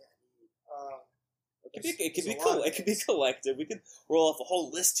one thing I need. It could be collective. We could roll off a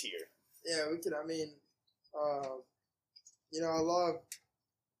whole list here. Yeah, we could. I mean, you know, I love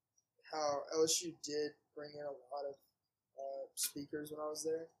how LSU did bring in a lot of speakers when I was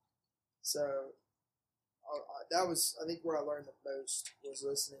there. So that was, I think, where I learned the most was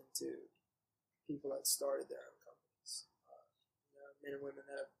listening to people that started their own companies. You know, men and women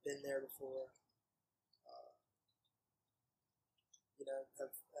that have been there before. You know,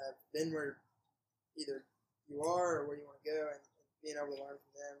 have been where either you are or where you want to go, and being able to learn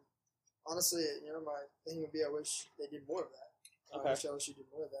from them. Honestly, you know, my thing would be I wish they did more of that. I wish LSU did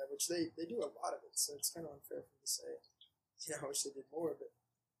more of that, which they do a lot of it, so it's kind of unfair for me to say, you know, I wish they did more of it.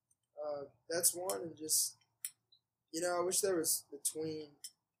 That's one, and just, you know, I wish there was between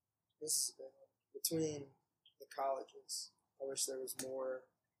the colleges, I wish there was more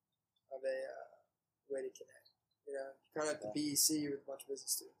of a way to connect. You know, kind of like the BEC with a bunch of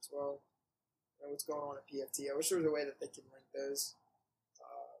business students. Well, you know, what's going on at PFT? I wish there was a way that they could link those.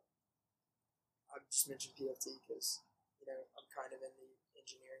 I just mentioned PFT because, you know, I'm kind of in the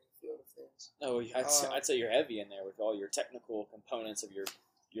engineering field of things. Oh, I'd say you're heavy in there with all your technical components of your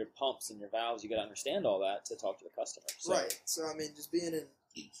pumps and your valves. You got to understand all that to talk to the customer. So. Right. So I mean, just being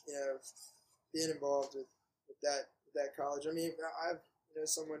involved with that college. I mean, I've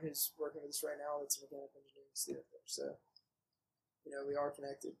someone who's working with us right now that's a mechanical engineering student there. So, you know, we are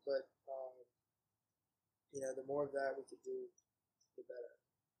connected, but you know, the more of that we could do, the better.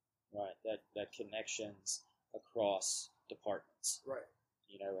 Right. That connections across departments. Right.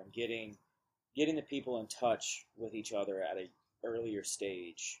 You know, and getting the people in touch with each other at a earlier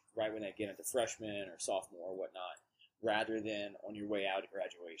stage, right when they get into freshman or sophomore or whatnot, rather than on your way out at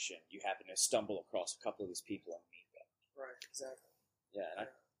graduation, you happen to stumble across a couple of these people and meet them. Right. Exactly. Yeah, and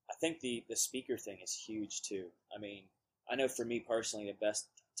I think the speaker thing is huge too. I mean, I know for me personally, the best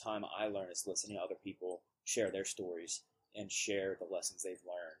time I learn is listening to other people share their stories and share the lessons they've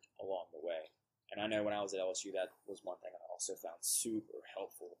learned along the way. And I know when I was at LSU, that was one thing I also found super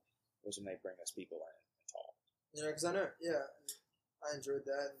helpful, was when they bring those people in and talk. You know, because I know, yeah, I enjoyed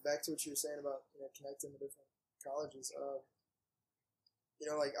that. And back to what you were saying about, you know, connecting to different colleges. You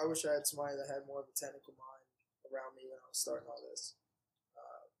know, like, I wish I had somebody that had more of a technical mind around me when I was starting all this.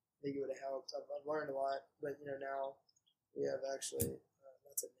 I think it would have helped. I've learned a lot, but, you know, now we have actually,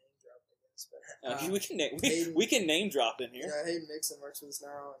 that's a name drop, I guess. But, we can name drop in here. Yeah, Hayden Mixon works with us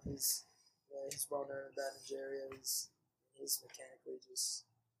now, and he's well known in that area. He's mechanically just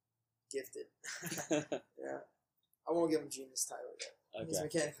gifted. Yeah, I won't give him genius title yet. Okay. He's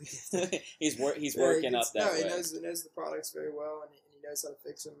mechanically gifted. he's working up that way. He knows the products very well, and he knows how to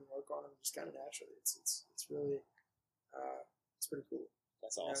fix them and work on them just kind of naturally. It's really it's pretty cool.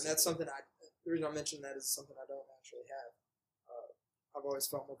 That's awesome. And that's something the reason I mentioned that is something I don't naturally have. I've always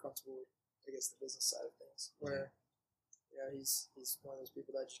felt more comfortable with, I guess, the business side of things, where you know he's one of those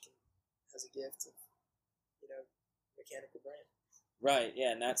people that just has a gift of, you know, mechanical brain. Right.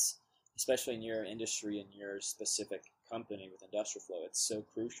 Yeah, and that's especially in your industry and your specific company with Industrial Flow. It's so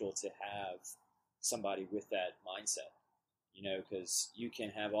crucial to have somebody with that mindset. You know, because you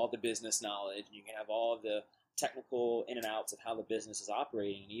can have all the business knowledge, and you can have all of the technical in and outs of how the business is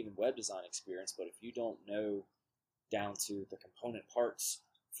operating, and even web design experience. But if you don't know down to the component parts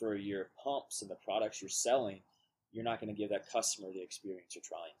for your pumps and the products you're selling, you're not going to give that customer the experience you're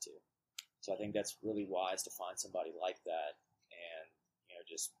trying to. So I think that's really wise to find somebody like that, and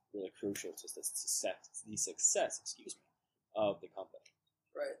just really crucial to the success, of the company.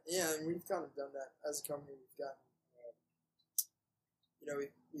 Right. Yeah, and we've kind of done that as a company. We've gotten,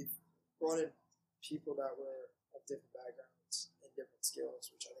 we've brought in people that were of different backgrounds and different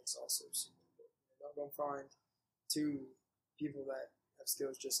skills, which I think is also super important. Don't go find two people that have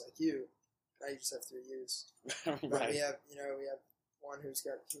skills just like you. Now you just have 3 years. Right. But we have one who's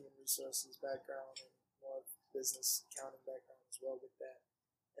got human resources background and more business accounting background as well with that.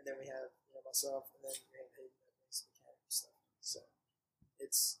 And then we have myself, and then we have Hayden that brings mechanical stuff. So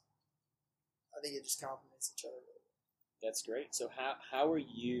I think it just complements each other really well. That's great. So how are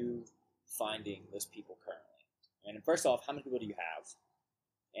you finding those people currently? And first off, how many people do you have?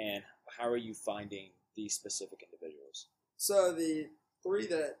 And how are you finding these specific individuals? So the 3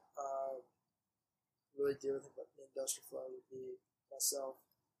 that really deal with the industrial flow would be myself,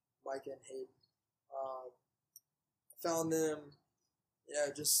 Micah, and Hayden. I found them,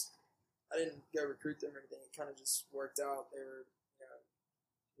 I didn't go recruit them or anything. It kind of just worked out.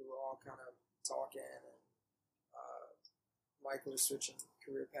 We were all kind of talking, and Micah was switching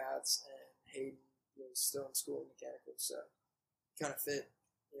career paths, and Hayden was still in school in mechanical, so it kind of fit,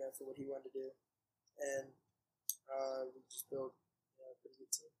 for what he wanted to do. And we just built a pretty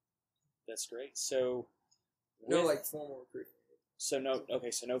good team. That's great. So no formal recruiting. So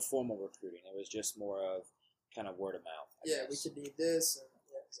no formal recruiting. It was just more of kind of word of mouth. I guess. We could need this. And,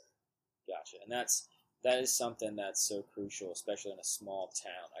 exactly. Gotcha. And that is something that's so crucial, especially in a small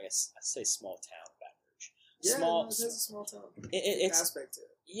town. I guess I say small town, Baton Rouge. Yeah, it is a small town. It's aspect to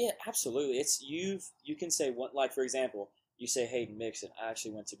it. Yeah, absolutely. It's you can say one, like for example, you say Hayden Mixon. I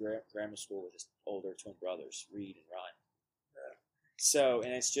actually went to grammar school with his older twin brothers, Reed and Ryan. Yeah. So,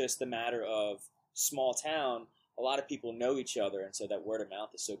 and it's just a matter of small town. A lot of people know each other, and so that word of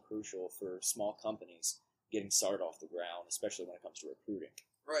mouth is so crucial for small companies getting started off the ground, especially when it comes to recruiting.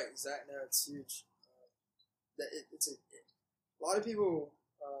 Right, exactly. No, it's huge. A lot of people.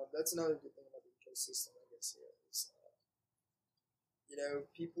 That's another good thing about the ecosystem, I guess. Here is,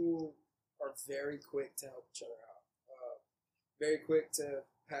 people are very quick to help each other out. Very quick to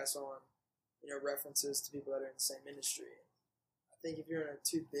pass on, references to people that are in the same industry. I think if you're in a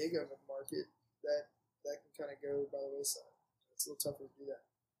too big of a market, that can kind of go by the wayside. It's a little tougher to do that.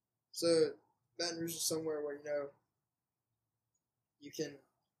 So Baton Rouge is somewhere where you can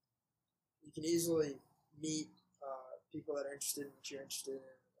easily meet people that are interested in what you're interested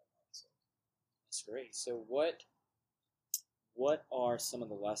in. So. That's great. So what are some of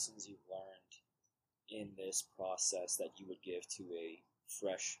the lessons you've learned in this process that you would give to a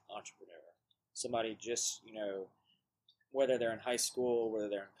fresh entrepreneur? Somebody just, whether they're in high school, whether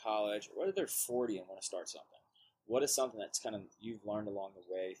they're in college, or whether they're 40 and want to start something. What is something that's kind of you've learned along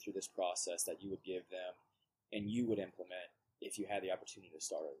the way through this process that you would give them and you would implement if you had the opportunity to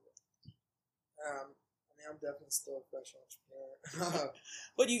start over? I'm definitely still a fresh entrepreneur.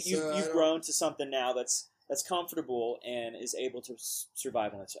 But you've grown to something now that's comfortable and is able to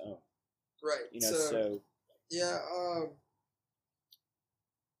survive on its own. Right. Yeah.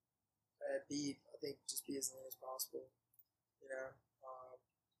 I think just be as lean as possible.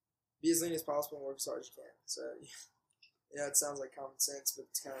 Be as lean as possible and work as hard as you can. So, it sounds like common sense, but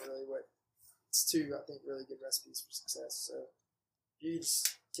it's kind of really it's 2, I think, really good recipes for success. So, you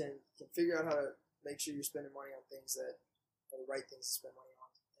just can figure out how to make sure you're spending money on things that are the right things to spend money on,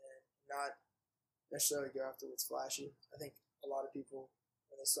 and not necessarily go after what's flashy. I think a lot of people,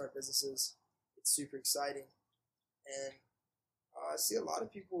 when they start businesses, it's super exciting, and I see a lot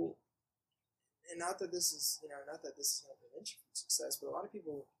of people. And not that this is going to prevent you from success, but a lot of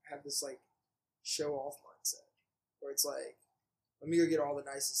people have this show off mindset where it's like, let me go get all the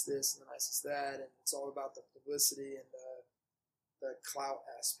nicest this and the nicest that, and it's all about the publicity and the clout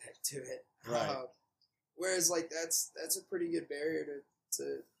aspect to it. Right. Whereas that's a pretty good barrier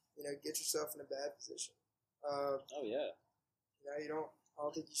to get yourself in a bad position. Oh yeah. I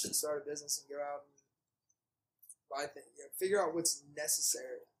don't think you should start a business and go out and buy things. Figure out what's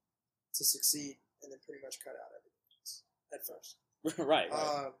necessary to succeed, and then pretty much cut out everything else at first. Right.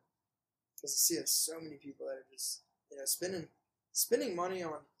 Because I see so many people that are just spending money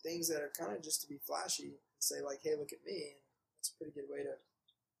on things that are kind of just to be flashy and say hey, look at me, and that's a pretty good way to.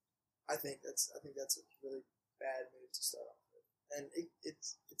 I think that's a really bad move to start off with, and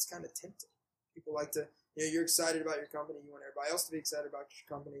it's kind of tempting. People like to you're excited about your company, you want everybody else to be excited about your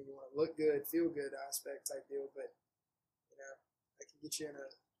company, you want to look good, feel good aspect type deal, but that can get you in a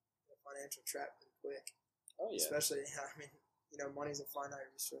financial trap pretty quick. Oh yeah. Especially, money's a finite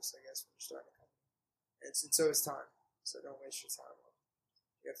resource, I guess, when you're starting a company. So is time. So don't waste your time on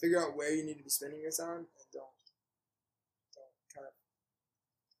figure out where you need to be spending your time, and don't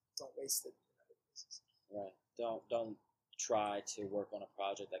waste it in other places. Right. Don't try to work on a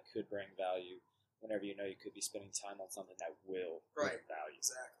project that could bring value whenever you know you could be spending time on something that will bring value.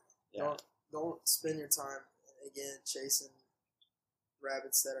 Exactly. Yeah. Don't spend your time again chasing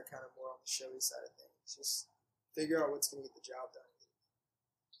rabbits that are kind of more on the showy side of things. Just figure out what's going to get the job done.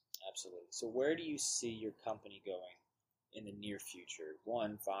 Absolutely. So where do you see your company going in the near future?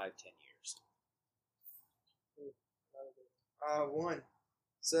 1, 5, 10 years? One.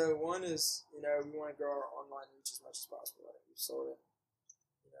 So one is, we want to grow our online reach as much as possible. I think we've sold it,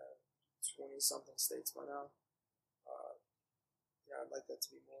 20-something states by now. I'd like that to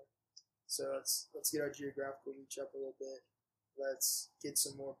be more. So let's get our geographical reach up a little bit. Let's get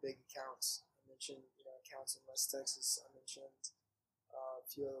some more big accounts. I mentioned, accounts in West Texas. I mentioned a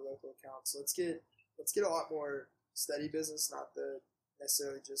few other local accounts. Let's get a lot more steady business, not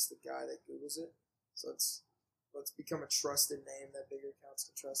necessarily just the guy that Googles it. So let's become a trusted name that bigger accounts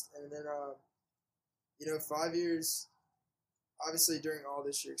can trust. And then, 5 years, obviously during all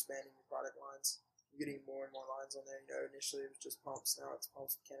this, you're expanding your product lines. You're getting more and more lines on there. Initially it was just pumps. Now it's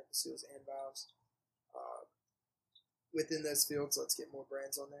pumps, mechanical seals, and valves. Within those fields, let's get more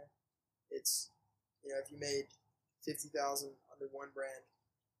brands on there. It's, if you made 50,000 under one brand,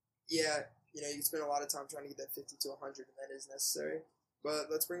 you can spend a lot of time trying to get that 50 to 100, and that is necessary.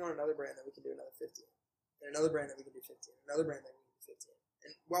 But let's bring on another brand that we can do another 50. And another brand that we can do 15, another brand that we can do 15.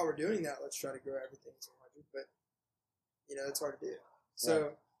 And while we're doing that, let's try to grow everything to 100, but, it's hard to do.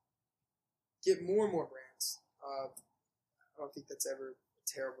 So, get more and more brands. I don't think that's ever a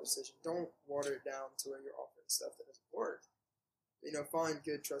terrible decision. Don't water it down to where you're offering stuff that doesn't work. Find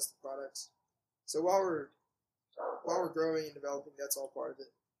good, trusted products. So while we're growing and developing, that's all part of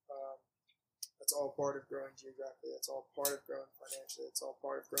it. That's all part of growing geographically. That's all part of growing financially. That's all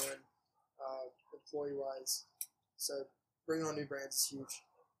part of growing employee-wise. So bringing on new brands is huge.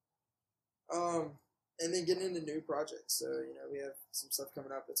 And then getting into new projects. So, we have some stuff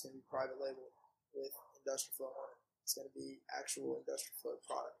coming up that's going to be private label with industrial flow on it. It's going to be actual industrial flow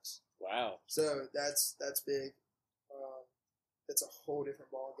products. Wow. So that's big. That's a whole different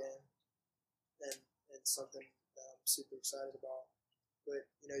ball game, and something that I'm super excited about. But,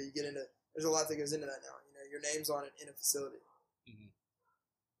 you get into, there's a lot that goes into that now. Your name's on it in a facility. Mm-hmm.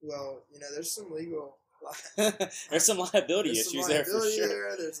 Well, there's some legal. There's some liability issues there for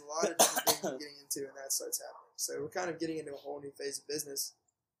sure. There's a lot of different things we're getting into, and that starts happening. So we're kind of getting into a whole new phase of business,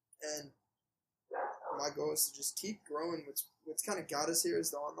 and my goal is to just keep growing. What's kind of got us here is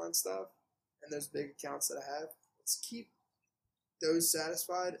the online stuff and those big accounts that I have. Let's keep those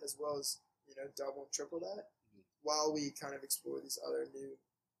satisfied, as well as double and triple that, while we kind of explore these other new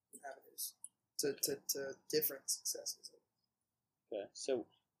avenues to different successes. Okay, so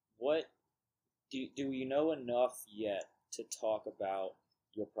what do you know enough yet to talk about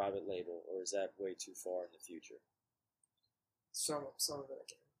your private label, or is that way too far in the future? Some of it I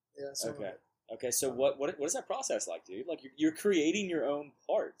can. Yeah. Some okay. Of it. Okay. So what is that process like, dude? Like you're creating your own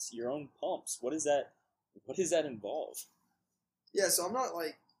parts, your own pumps. What does that involve? Yeah. So I'm not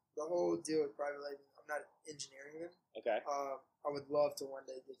like the whole deal with private label. I'm not engineering them. Okay. I would love to one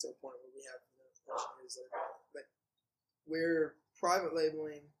day get to a point where we have engineers that are doing it, but we're private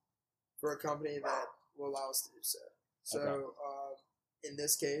labeling for a company that will allow us to do so. So, in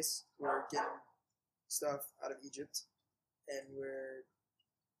this case, we're getting stuff out of Egypt, and we're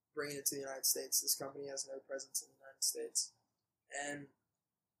bringing it to the United States. This company has no presence in the United States. And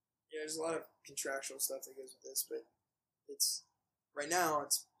there's a lot of contractual stuff that goes with this, but it's right now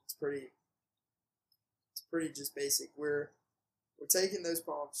it's pretty just basic. We're taking those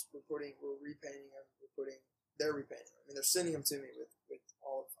pumps, we're repainting them, they're repainting them. I mean, they're sending them to me with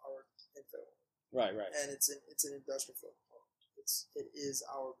all of our info. Right. And it's an industrial flow pump. It is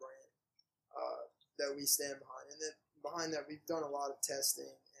our brand that we stand behind. And then behind that, we've done a lot of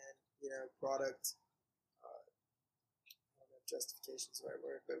testing and product. I don't know if justification is the right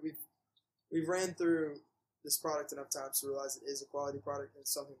word, but we've ran through this product enough times to realize it is a quality product and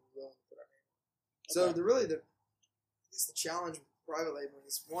it's something we're willing to put our name on. So the challenge with private labeling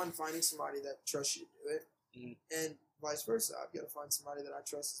is, one, finding somebody that trusts you to do it, and vice versa. I've got to find somebody that I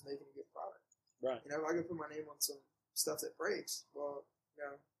trust is making a good product. Right. If I can put my name on some stuff that breaks, well,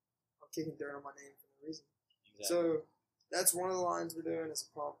 I'm kicking dirt on my name for no reason. Exactly. So that's one of the lines we're doing is a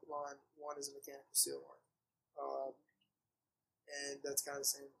pump line. One is a mechanical seal line. And that's kind of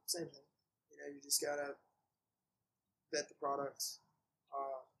the same thing. You just gotta vet the products,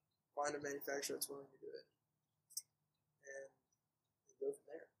 find a manufacturer that's willing to do it, and go from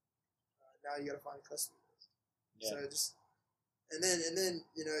there. Now you gotta find a customer. Yeah. So And then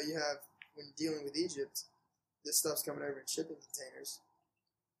you know, you have, when dealing with Egypt, this stuff's coming over in shipping containers.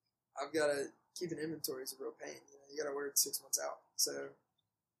 I've got to keep an inventory is a real pain. You know, you got to order it 6 months out. So,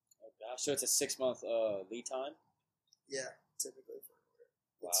 Oh gosh, so it's a 6-month lead time. yeah, typically for an order.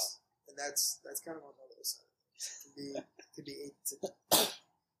 Wow. And that's kind of on the other side. It could be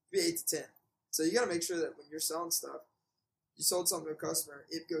 8 to 10. So you got to make sure that when you're selling stuff, you sold something to a customer,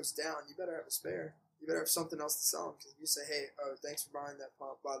 it goes down. You better have a spare. You better have something else to sell them, because if you say, "Hey, oh, thanks for buying that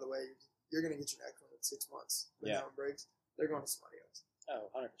pump. By the way, you're going to get your neck in 6 months when that one breaks," they're going to somebody else. Oh,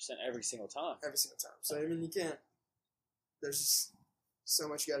 100% every single time. Every single time. So I mean, you can't. There's just so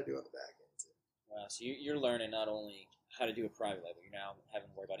much you got to do on the back end too. Wow. So you're learning not only how to do a private label, you're now having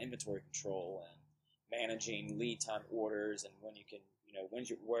to worry about inventory control and managing lead time orders, and when you can, you know,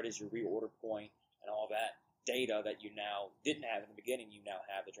 where is your reorder point, and all that data that you now didn't have in the beginning, you now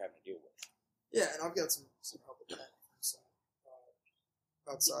have that you're having to deal with. Yeah, and I've got some help with that from some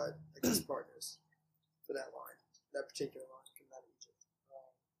outside, I guess, partners for that line, that particular line coming out of Egypt.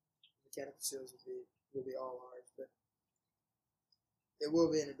 Mechanical seals will be all ours, but it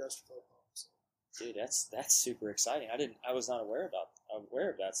will be an industrial pump. So. Dude, that's super exciting. I was not aware of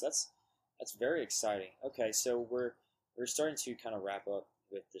that. So that's very exciting. Okay, so we're starting to kind of wrap up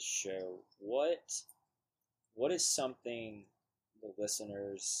with the show. What is something the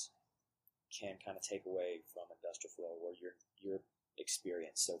listeners can kind of take away from Industrial Flow, or your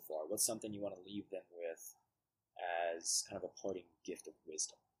experience so far? What's something you want to leave them with as kind of a parting gift of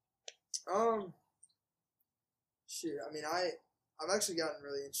wisdom? Shoot, I mean, I've actually gotten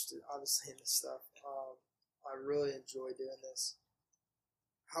really interested, obviously, in this stuff. I really enjoy doing this.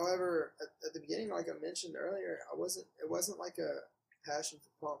 However, at the beginning, like I mentioned earlier, it wasn't like a passion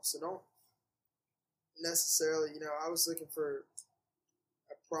for pumps. So don't necessarily, you know, I was looking for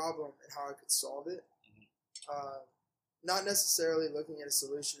a problem and how I could solve it. Not necessarily looking at a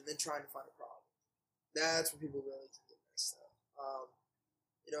solution and then trying to find a problem. That's where people really can get messed up.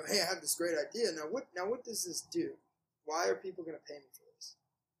 You know, hey, I have this great idea. Now what does this do? Why are people going to pay me for this?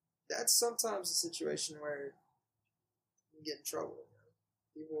 That's sometimes a situation where you can get in trouble.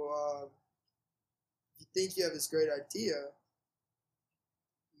 You know? People, if you think you have this great idea,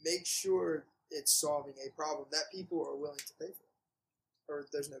 make sure it's solving a problem that people are willing to pay for, or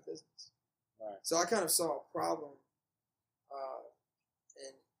there's no business. Right. So I kind of saw a problem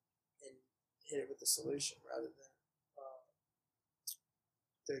and hit it with the solution rather than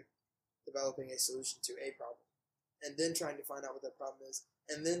developing a solution to a problem, and then trying to find out what that problem is,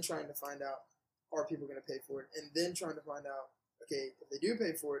 and then trying to find out, are people going to pay for it, and then trying to find out, okay, if they do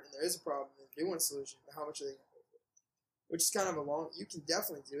pay for it and there is a problem and they do want a solution, how much are they going to pay for it? Which is kind of you can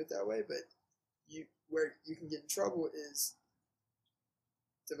definitely do it that way, but where you can get in trouble is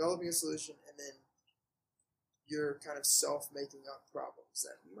developing a solution and then you're kind of self-making up problems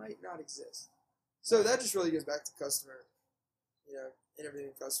that might not exist. So that just really goes back to customer, you know,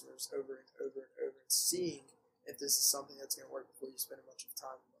 interviewing customers over and over and over and seeing if this is something that's going to work before you spend a bunch of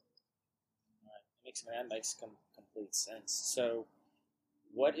time on it. Right. That makes complete sense. So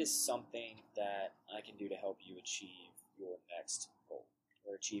what is something that I can do to help you achieve your next goal,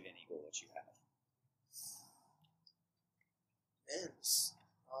 or achieve any goal that you have? Man, if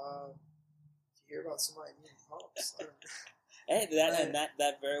you hear about somebody needing pumps, I don't know. Hey,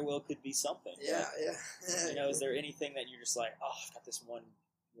 that very well could be something. Yeah, right? yeah. You know, is there anything that you're just like, oh, I've got this one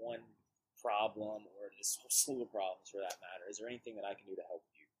problem, or this whole slew of problems for that matter? Is there anything that I can do to help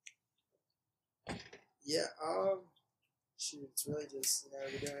you? Yeah, shoot, it's really just, you know,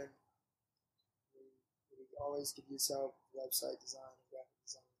 we always could use help with website design and graphic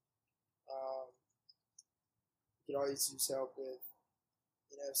design. We could always use help with,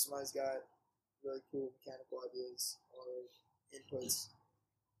 you know, if somebody's got really cool mechanical ideas or inputs,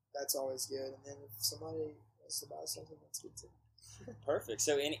 that's always good. And then if somebody wants to buy something, that's good too. Perfect.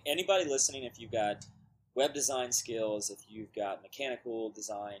 So anybody listening, if you've got web design skills, if you've got mechanical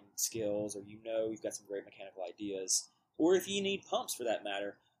design skills, or you've got some great mechanical ideas, or if you need pumps for that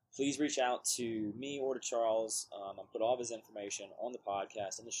matter, please reach out to me or to Charles. I'll put all of his information on the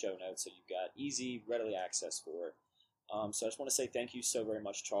podcast in the show notes, so you've got easy, readily access for it. So I just want to say thank you so very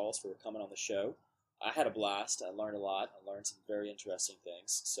much, Charles, for coming on the show. I had a blast. I learned a lot. I learned some very interesting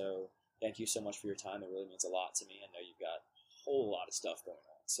things. So thank you so much for your time. It really means a lot to me. I know you've got a whole lot of stuff going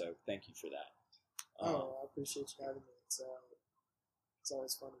on. So thank you for that. I appreciate you having me. It's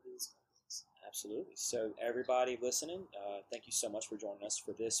always fun to do these kind of things. Absolutely. So everybody listening, thank you so much for joining us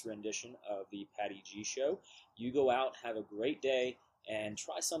for this rendition of the Patty G Show. You go out, have a great day, and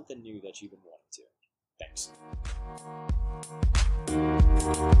try something new that you've been wanting to. Thanks.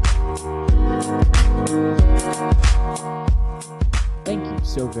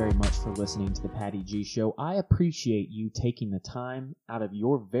 so very much for listening to the Patty G Show. I appreciate you taking the time out of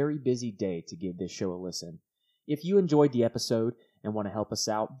your very busy day to give this show a listen. If you enjoyed the episode and want to help us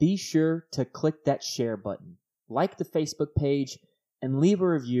out, be sure to click that share button, like the Facebook page, and leave a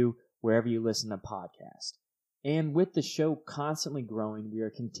review wherever you listen to podcasts. And with the show constantly growing, we are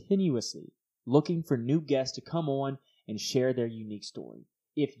continuously looking for new guests to come on and share their unique story.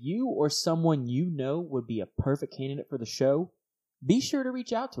 If you or someone you know would be a perfect candidate for the show, be sure to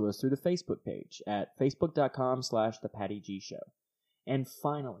reach out to us through the Facebook page at facebook.com/thepattygshow. And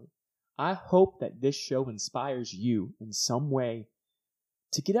finally, I hope that this show inspires you in some way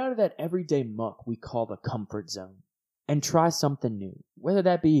to get out of that everyday muck we call the comfort zone and try something new, whether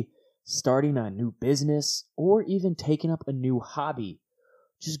that be starting a new business or even taking up a new hobby.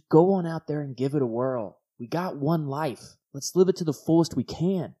 Just go on out there and give it a whirl. We got one life. Let's live it to the fullest we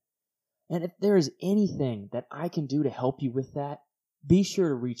can. And if there is anything that I can do to help you with that, be sure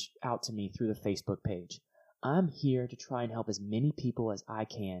to reach out to me through the Facebook page. I'm here to try and help as many people as I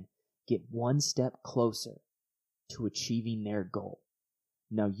can get one step closer to achieving their goal.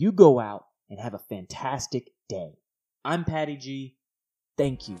 Now you go out and have a fantastic day. I'm Patty G.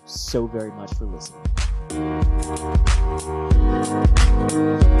 Thank you so very much for listening.